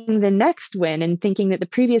chasing the next win and thinking that the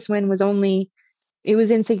previous win it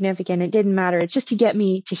was insignificant. It didn't matter. It's just to get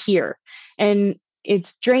me to here. And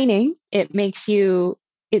it's draining. It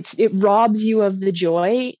robs you of the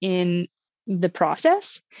joy in the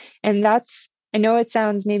process. And I know it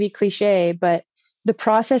sounds maybe cliche, but the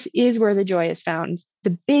process is where the joy is found.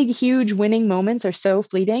 The big, huge winning moments are so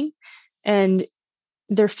fleeting and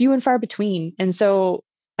they're few and far between. And so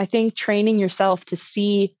I think training yourself to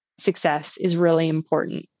see success is really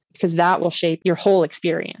important because that will shape your whole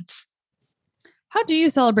experience. How do you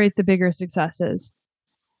celebrate the bigger successes?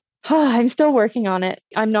 I'm still working on it.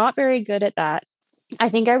 I'm not very good at that. I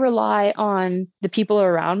think I rely on the people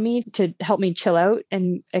around me to help me chill out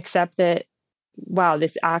and accept that, wow,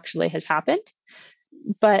 this actually has happened.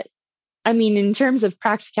 But I mean, in terms of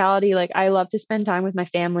practicality, I love to spend time with my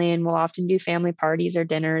family and we'll often do family parties or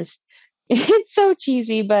dinners. It's so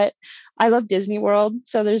cheesy, but I love Disney World.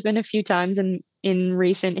 So there's been a few times in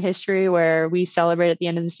recent history where we celebrate at the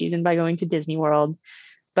end of the season by going to Disney World.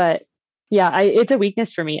 But yeah, it's a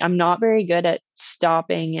weakness for me. I'm not very good at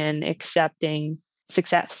stopping and accepting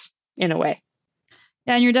success in a way.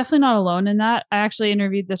 Yeah, and you're definitely not alone in that. I actually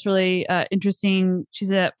interviewed this really interesting. She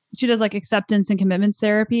does acceptance and commitments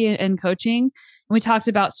therapy and coaching. And we talked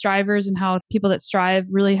about strivers and how people that strive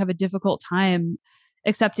really have a difficult time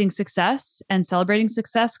accepting success and celebrating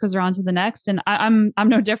success because they're on to the next. And I'm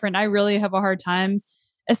no different. I really have a hard time,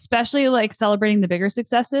 especially celebrating the bigger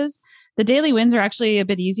successes. The daily wins are actually a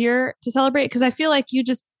bit easier to celebrate because I feel like you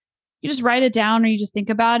just write it down or you just think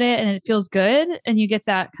about it and it feels good and you get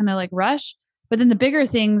that kind of rush. But then the bigger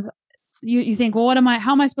things, you think, well,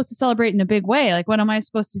 how am I supposed to celebrate in a big way? What am I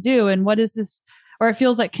supposed to do? And what is this? Or it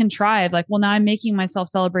feels contrived. Well, now I'm making myself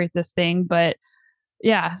celebrate this thing. But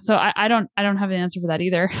yeah, so I don't have an answer for that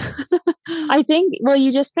either. I think, well,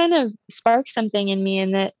 you just kind of sparked something in me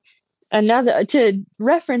in that to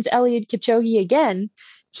reference Eliud Kipchoge again,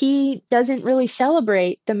 he doesn't really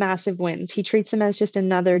celebrate the massive wins. He treats them as just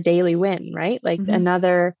another daily win, right?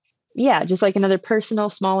 Another personal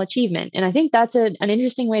small achievement. And I think that's an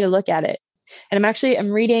interesting way to look at it. And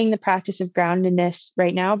I'm reading The Practice of Groundedness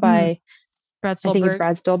right now by Brad Stulberg. I think it's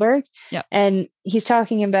Brad Stulberg. Yeah. And he's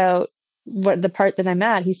talking about the part that I'm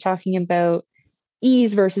at, he's talking about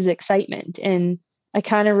ease versus excitement. And I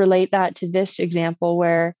kind of relate that to this example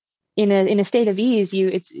where in a state of ease,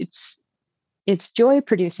 it's joy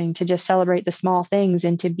producing to just celebrate the small things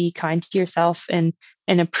and to be kind to yourself and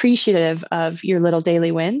appreciative of your little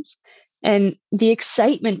daily wins. And the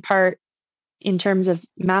excitement part in terms of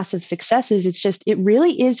massive successes, it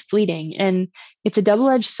really is fleeting. And it's a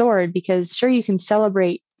double-edged sword because sure, you can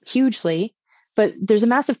celebrate hugely, but there's a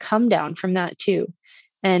massive come down from that too.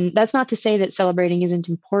 And that's not to say that celebrating isn't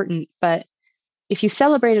important, but if you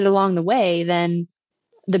celebrate it along the way, then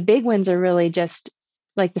the big wins are really just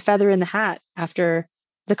like the feather in the hat after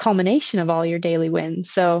the culmination of all your daily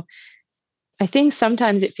wins. So I think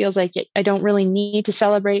sometimes it feels like I don't really need to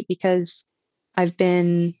celebrate because I've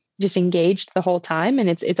been just engaged the whole time. And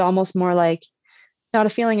it's almost more like not a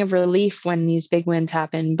feeling of relief when these big wins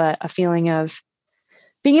happen, but a feeling of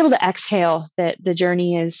being able to exhale that the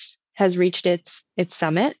journey has reached its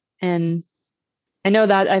summit. And I know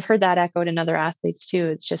that I've heard that echoed in other athletes too.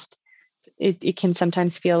 It's just it can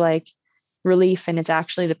sometimes feel like relief, and it's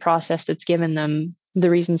actually the process that's given them the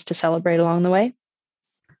reasons to celebrate along the way.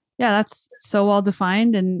 Yeah, that's so well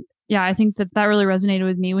defined. And yeah, I think that really resonated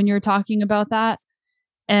with me when you were talking about that.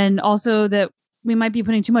 And also that we might be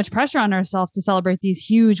putting too much pressure on ourselves to celebrate these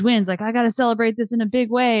huge wins. Like, I got to celebrate this in a big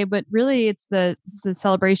way. But really, it's the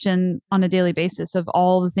celebration on a daily basis of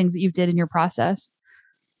all the things that you did in your process.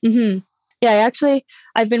 Mm-hmm. Yeah,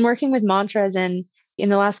 I've been working with mantras, and in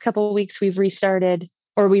the last couple of weeks, we've restarted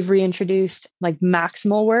or we've reintroduced like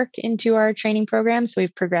maximal work into our training program. So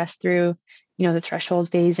we've progressed through, the threshold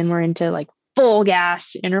phase, and we're into like full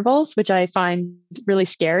gas intervals, which I find really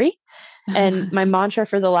scary. And my mantra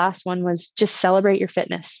for the last one was just celebrate your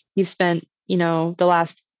fitness. You've spent, the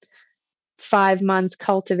last 5 months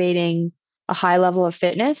cultivating a high level of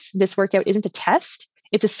fitness. This workout isn't a test.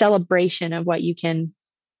 It's a celebration of what you can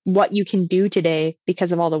do today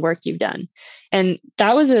because of all the work you've done. And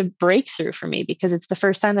that was a breakthrough for me because it's the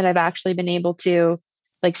first time that I've actually been able to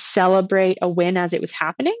like celebrate a win as it was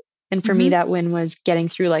happening. And for me, that win was getting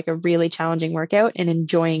through like a really challenging workout and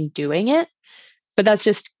enjoying doing it. But that's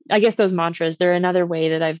just, I guess those mantras, they're another way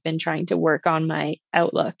that I've been trying to work on my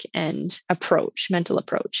outlook and mental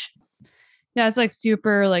approach. Yeah, it's like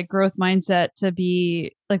super like growth mindset to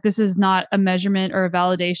be like, this is not a measurement or a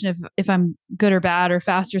validation if I'm good or bad or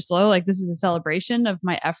fast or slow. Like, this is a celebration of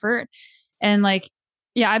my effort. And like,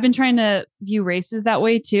 yeah, I've been trying to view races that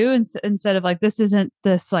way too. Instead of like, this isn't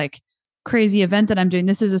this like crazy event that I'm doing.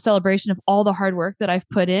 This is a celebration of all the hard work that I've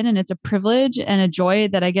put in. And it's a privilege and a joy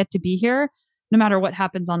that I get to be here no matter what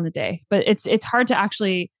happens on the day. But it's hard to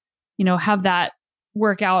actually, have that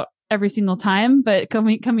work out every single time, but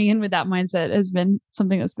coming in with that mindset has been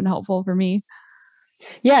something that's been helpful for me.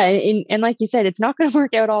 Yeah. And like you said, it's not going to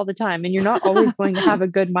work out all the time, and you're not always going to have a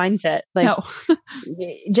good mindset. Like, no.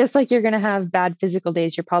 Just like you're going to have bad physical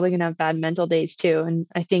days, you're probably going to have bad mental days too. And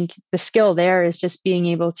I think the skill there is just being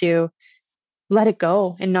able to let it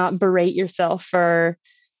go and not berate yourself for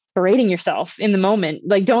berating yourself in the moment.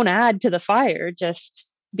 Like, don't add to the fire,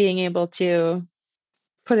 just being able to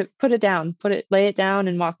put it down, lay it down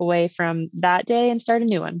and walk away from that day and start a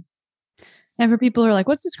new one. And for people who are like,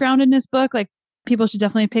 what's this groundedness book? Like, people should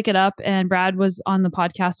definitely pick it up. And Brad was on the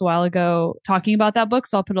podcast a while ago talking about that book.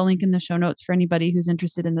 So I'll put a link in the show notes for anybody who's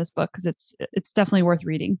interested in this book, because it's definitely worth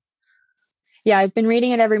reading. Yeah, I've been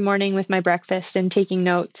reading it every morning with my breakfast and taking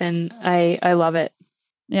notes, and I love it.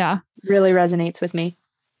 Yeah. It really resonates with me.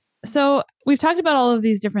 So we've talked about all of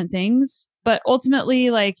these different things, but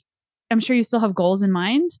ultimately, like, I'm sure you still have goals in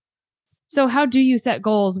mind. So how do you set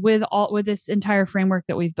goals with this entire framework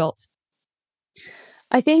that we've built?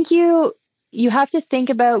 I think you have to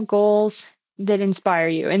think about goals that inspire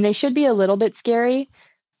you, and they should be a little bit scary,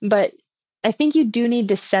 but I think you do need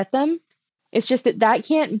to set them. It's just that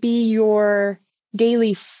can't be your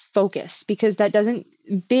daily focus, because that doesn't,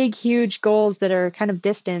 big, huge goals that are kind of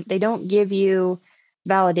distant, they don't give you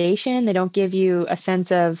validation. They don't give you a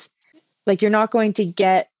sense of, like, you're not going to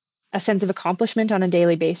get a sense of accomplishment on a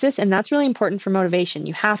daily basis. And that's really important for motivation.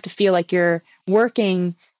 You have to feel like you're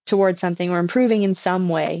working towards something or improving in some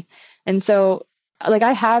way. And so, like,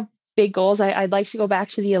 I have big goals. I'd like to go back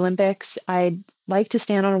to the Olympics. I'd like to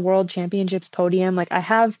stand on a world championships podium. Like, I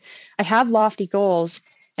have lofty goals,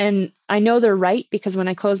 and I know they're right because when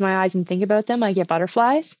I close my eyes and think about them, I get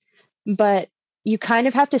butterflies. But you kind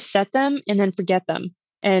of have to set them and then forget them.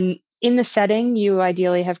 And in the setting, you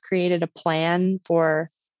ideally have created a plan for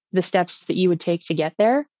the steps that you would take to get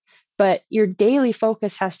there. But your daily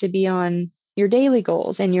focus has to be on your daily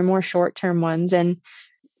goals and your more short-term ones, and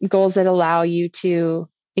goals that allow you to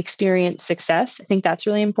experience success. I think that's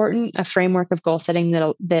really important. A framework of goal setting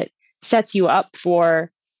that sets you up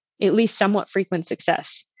for at least somewhat frequent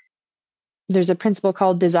success. There's a principle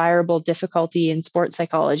called desirable difficulty in sports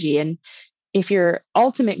psychology. And if your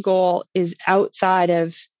ultimate goal is outside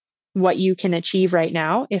of what you can achieve right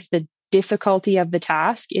now, if the difficulty of the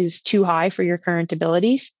task is too high for your current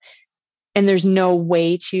abilities, and there's no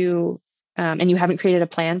way to, and you haven't created a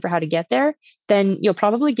plan for how to get there, then you'll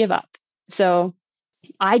probably give up. So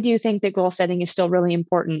I do think that goal setting is still really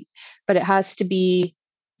important, but it has to be,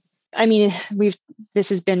 I mean, this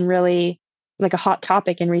has been really like a hot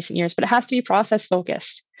topic in recent years, but it has to be process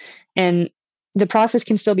focused. And the process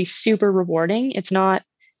can still be super rewarding. It's not,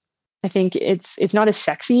 I think it's not as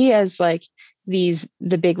sexy as like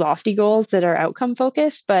the big lofty goals that are outcome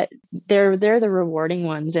focused, but they're the rewarding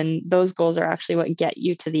ones, and those goals are actually what get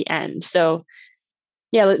you to the end. So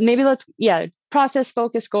yeah, maybe let's process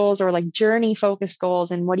focused goals, or like journey focused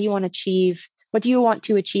goals, and what do you want to achieve? What do you want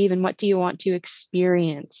to achieve, and what do you want to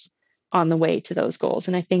experience on the way to those goals?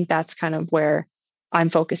 And I think that's kind of where I'm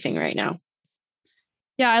focusing right now.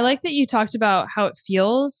 Yeah, I like that you talked about how it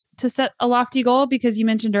feels to set a lofty goal, because you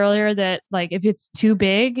mentioned earlier that like if it's too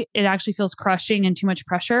big, it actually feels crushing and too much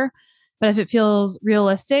pressure. But if it feels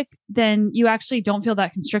realistic, then you actually don't feel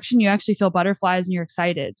that constriction. You actually feel butterflies and you're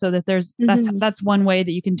excited. So that that's one way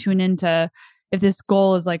that you can tune into if this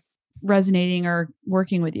goal is like resonating or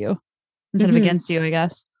working with you instead of against you, I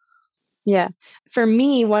guess. Yeah. For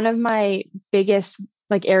me, one of my biggest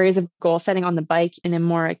like areas of goal setting on the bike in a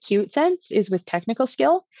more acute sense is with technical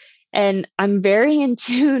skill. And I'm very in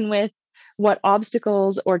tune with what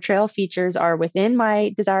obstacles or trail features are within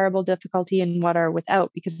my desirable difficulty and what are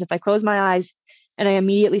without. Because if I close my eyes and I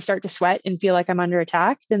immediately start to sweat and feel like I'm under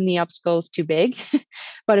attack, then the obstacle is too big.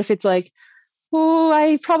 But if it's like, oh,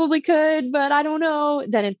 I probably could, but I don't know,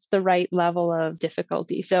 then it's the right level of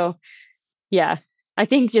difficulty. So yeah, I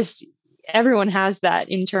think just everyone has that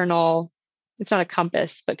internal, it's not a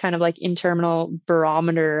compass, but kind of like internal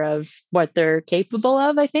barometer of what they're capable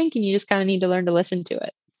of, I think. And you just kind of need to learn to listen to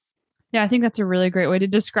it. Yeah, I think that's a really great way to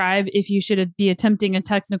describe if you should be attempting a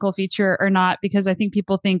technical feature or not, because I think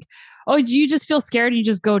people think, oh, you just feel scared and you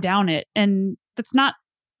just go down it. And that's not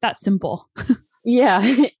that simple.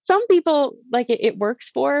 Yeah. Some people like it works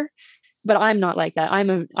for, but I'm not like that. I'm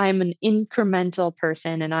an incremental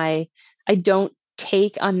person, and I don't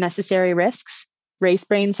take unnecessary risks. Race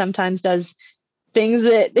brain sometimes does things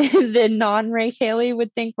that the non-race Haley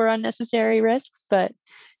would think were unnecessary risks. But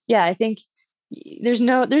yeah, I think there's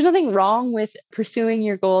nothing wrong with pursuing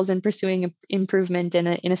your goals and pursuing improvement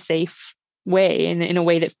in a safe way, in a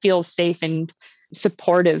way that feels safe and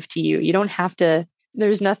supportive to you. You don't have to,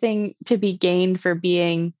 there's nothing to be gained for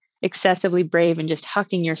being excessively brave and just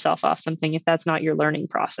hucking yourself off something if that's not your learning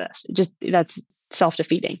process. That's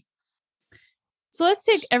self-defeating. So let's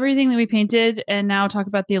take everything that we painted and now talk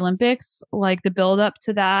about the Olympics, like the build up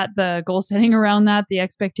to that, the goal setting around that, the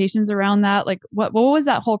expectations around that. Like what was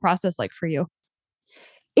that whole process like for you?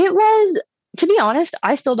 It was, to be honest,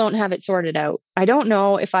 I still don't have it sorted out. I don't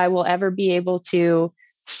know if I will ever be able to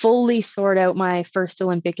fully sort out my first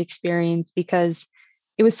Olympic experience, because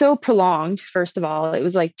it was so prolonged. First of all, it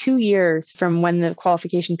was like 2 years from when the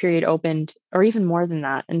qualification period opened, or even more than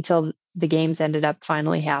that, until the games ended up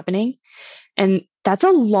finally happening. And that's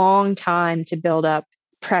a long time to build up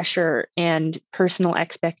pressure and personal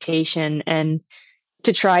expectation, and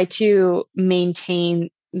to try to maintain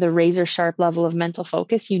the razor sharp level of mental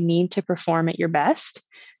focus you need to perform at your best.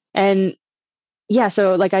 And yeah,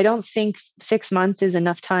 so like I don't think 6 months is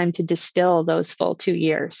enough time to distill those full 2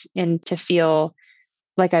 years and to feel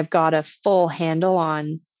like I've got a full handle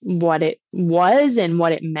on what it was and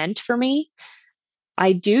what it meant for me.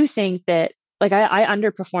 I do think that like I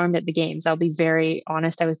underperformed at the games. I'll be very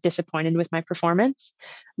honest. I was disappointed with my performance,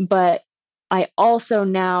 but I also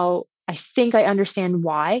now I think I understand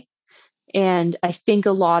why. And I think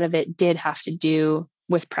a lot of it did have to do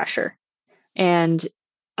with pressure. And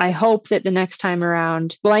I hope that the next time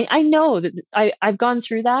around, well, I know that I've gone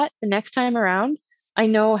through that. The next time around, I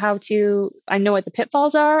know I know what the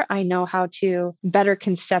pitfalls are. I know how to better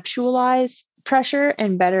conceptualize pressure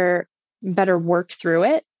and better work through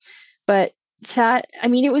it. But I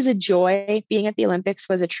mean, it was a joy. Being at the Olympics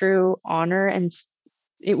was a true honor, and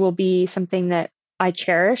it will be something that I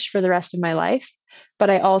cherish for the rest of my life. But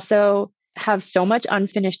I also have so much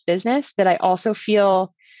unfinished business that I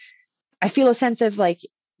feel a sense of like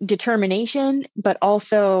determination, but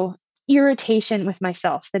also irritation with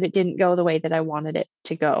myself that it didn't go the way that I wanted it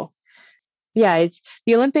to go. Yeah, it's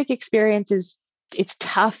the Olympic experience it's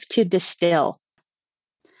tough to distill.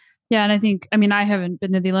 Yeah, and I think, I mean, I haven't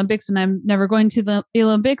been to the Olympics and I'm never going to the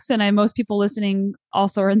Olympics, and most people listening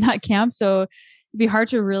also are in that camp. So it'd be hard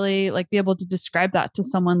to really like be able to describe that to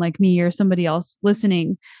someone like me or somebody else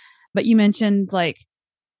listening. But you mentioned like,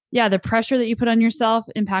 yeah, the pressure that you put on yourself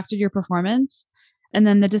impacted your performance. And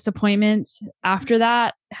then the disappointment after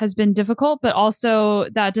that has been difficult, but also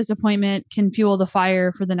that disappointment can fuel the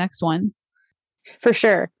fire for the next one. For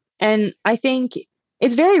sure. And I think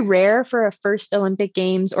it's very rare for a first Olympic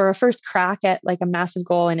Games or a first crack at like a massive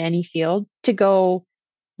goal in any field to go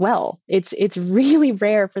well. It's really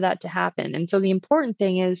rare for that to happen. And so the important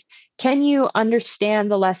thing is, can you understand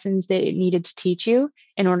the lessons that it needed to teach you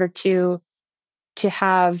in order to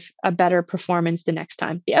have a better performance the next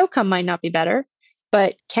time? The outcome might not be better,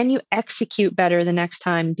 but can you execute better the next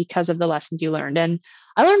time because of the lessons you learned? And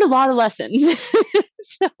I learned a lot of lessons.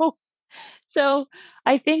 so, so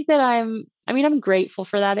I think that I'm grateful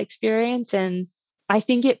for that experience. And I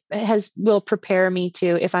think it will prepare me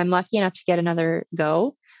to, if I'm lucky enough to get another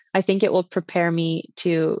go, I think it will prepare me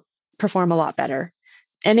to perform a lot better.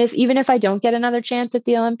 And even if I don't get another chance at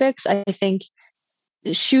the Olympics, I think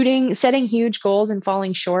setting huge goals and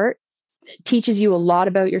falling short teaches you a lot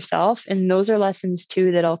about yourself. And those are lessons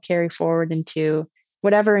too that I'll carry forward into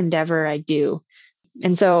whatever endeavor I do.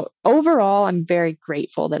 And so overall, I'm very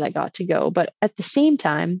grateful that I got to go. But at the same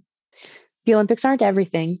time, the Olympics aren't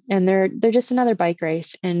everything, and they're just another bike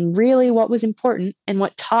race. And really what was important and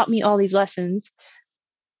what taught me all these lessons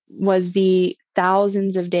was the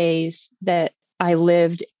thousands of days that I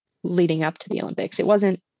lived leading up to the Olympics. It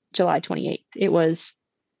wasn't July 28th. It was,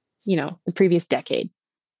 the previous decade.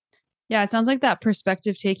 Yeah, it sounds like that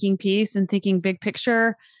perspective taking piece and thinking big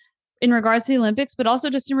picture in regards to the Olympics, but also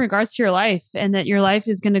just in regards to your life, and that your life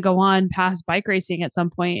is going to go on past bike racing at some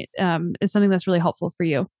point, is something that's really helpful for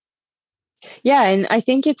you. Yeah. And I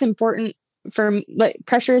think it's important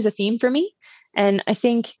pressure is a theme for me. And I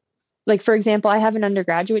think, for example, I have an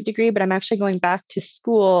undergraduate degree, but I'm actually going back to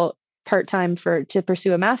school part-time to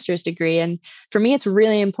pursue a master's degree. And for me, it's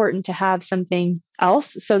really important to have something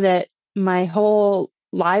else so that my whole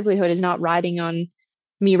livelihood is not riding on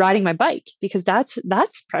me riding my bike, because that's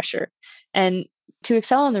pressure. And to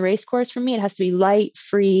excel on the race course, for me, it has to be light,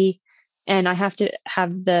 free, and I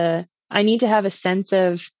need to have a sense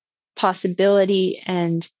of possibility.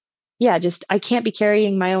 And yeah, just I can't be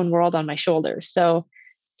carrying my own world on my shoulders. So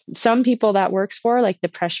some people that works for, the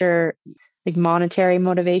pressure, monetary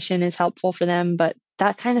motivation is helpful for them, but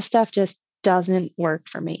that kind of stuff just doesn't work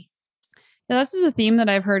for me. Now, this is a theme that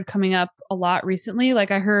I've heard coming up a lot recently.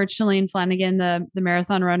 I heard Shalane Flanagan, the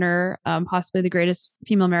marathon runner, possibly the greatest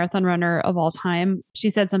female marathon runner of all time. She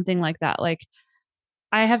said something like that.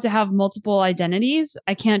 I have to have multiple identities.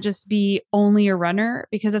 I can't just be only a runner,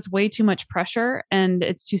 because it's way too much pressure and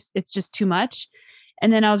it's just too much.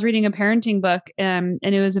 And then I was reading a parenting book, and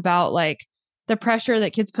it was about the pressure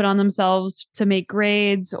that kids put on themselves to make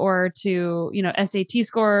grades or to, SAT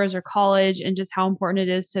scores or college, and just how important it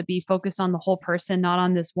is to be focused on the whole person, not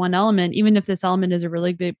on this one element, even if this element is a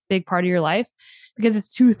really big part of your life, because it's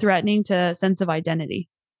too threatening to a sense of identity.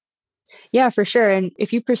 Yeah, for sure. And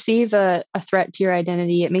if you perceive a threat to your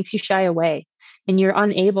identity, it makes you shy away and you're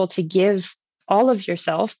unable to give all of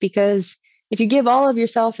yourself, because if you give all of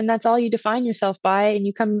yourself and that's all you define yourself by and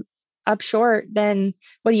you come up short, then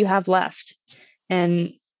what do you have left?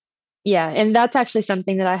 And yeah, and that's actually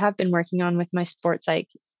something that I have been working on with my sports psych.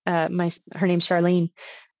 Her name's Charlene,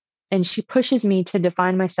 and she pushes me to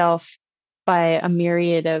define myself by a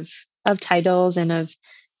myriad of titles and of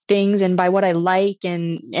things, and by what I like,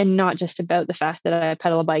 and not just about the fact that I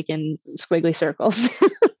pedal a bike in squiggly circles.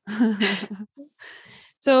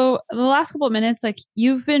 So the last couple of minutes,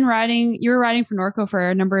 you were riding for Norco for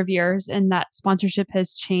a number of years, and that sponsorship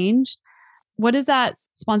has changed. What does that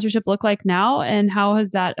sponsorship look like now, and how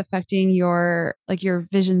is that affecting your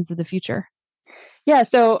visions of the future? Yeah,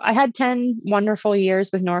 so I had 10 wonderful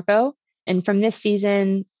years with Norco, and from this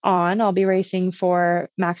season on, I'll be racing for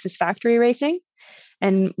Maxxis Factory Racing,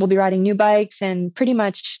 and we'll be riding new bikes and pretty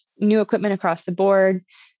much new equipment across the board.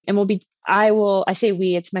 And I say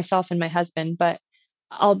we, it's myself and my husband, but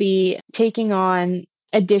I'll be taking on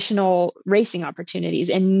additional racing opportunities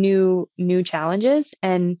and new challenges.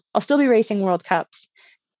 And I'll still be racing World Cups,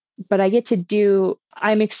 but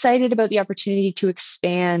I'm excited about the opportunity to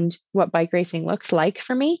expand what bike racing looks like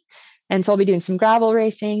for me. And so I'll be doing some gravel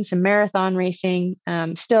racing, some marathon racing,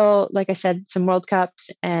 still, like I said, some World Cups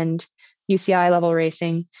and UCI level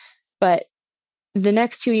racing. But the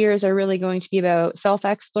next 2 years are really going to be about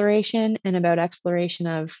self-exploration and about exploration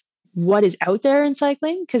of what is out there in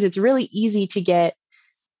cycling, because it's really easy to get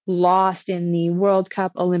lost in the World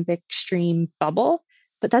Cup Olympic extreme bubble.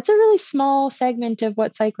 But that's a really small segment of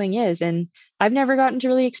what cycling is. And I've never gotten to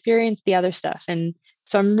really experience the other stuff. And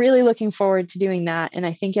so I'm really looking forward to doing that. And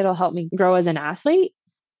I think it'll help me grow as an athlete.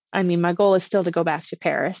 I mean, my goal is still to go back to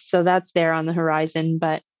Paris. So that's there on the horizon.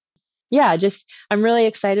 But yeah, I'm really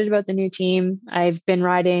excited about the new team. We're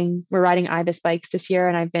riding Ibis bikes this year,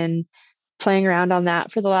 and I've been playing around on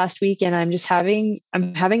that for the last week, and I'm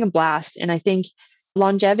having a blast. And I think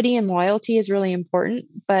longevity and loyalty is really important,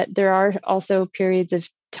 but there are also periods of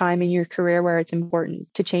time in your career where it's important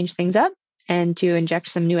to change things up and to inject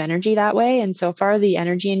some new energy that way. And so far, the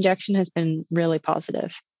energy injection has been really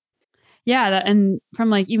positive. Yeah, and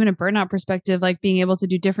from like even a burnout perspective, like being able to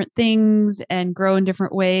do different things and grow in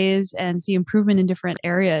different ways and see improvement in different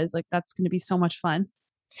areas, like that's going to be so much fun.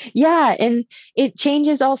 Yeah. And it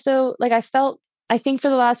changes also. Like I think for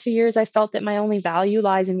the last few years, I felt that my only value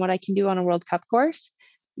lies in what I can do on a World Cup course.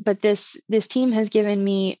 But this team has given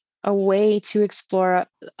me a way to explore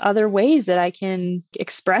other ways that I can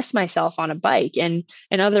express myself on a bike and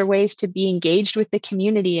other ways to be engaged with the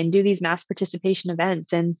community and do these mass participation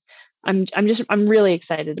events. And I'm really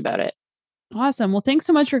excited about it. Awesome. Well, thanks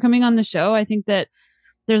so much for coming on the show. I think that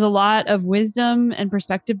there's a lot of wisdom and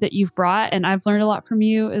perspective that you've brought, and I've learned a lot from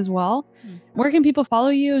you as well. Where can people follow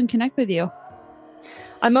you and connect with you?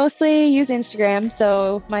 I mostly use Instagram,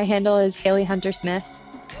 so my handle is Haley Hunter Smith.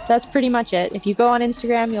 That's pretty much it. If you go on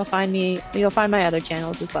Instagram, you'll find me. You'll find my other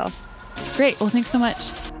channels as well. Great. Well, thanks so much.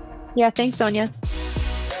 Yeah, thanks, Sonya.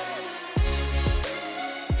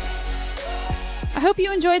 I hope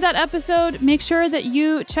you enjoyed that episode. Make sure that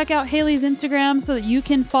you check out Haley's Instagram so that you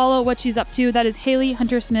can follow what she's up to. That is Haley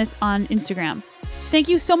Hunter Smith on Instagram. Thank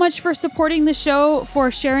you so much for supporting the show,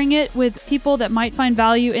 for sharing it with people that might find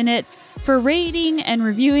value in it, for rating and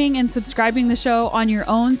reviewing and subscribing the show on your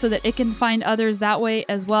own so that it can find others that way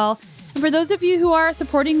as well. And for those of you who are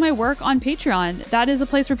supporting my work on Patreon, that is a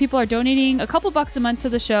place where people are donating a couple bucks a month to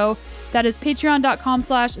the show. That is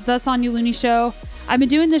patreon.com/The Sonya Looney Show. I've been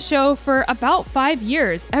doing this show for about 5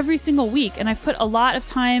 years, every single week, and I've put a lot of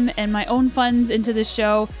time and my own funds into this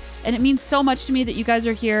show, and it means so much to me that you guys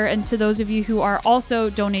are here, and to those of you who are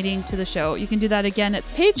also donating to the show. You can do that again at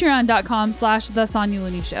patreon.com/The Sonya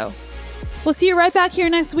Looney Show. We'll see you right back here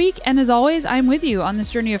next week, and as always, I'm with you on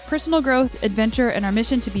this journey of personal growth, adventure, and our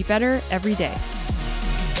mission to be better every day.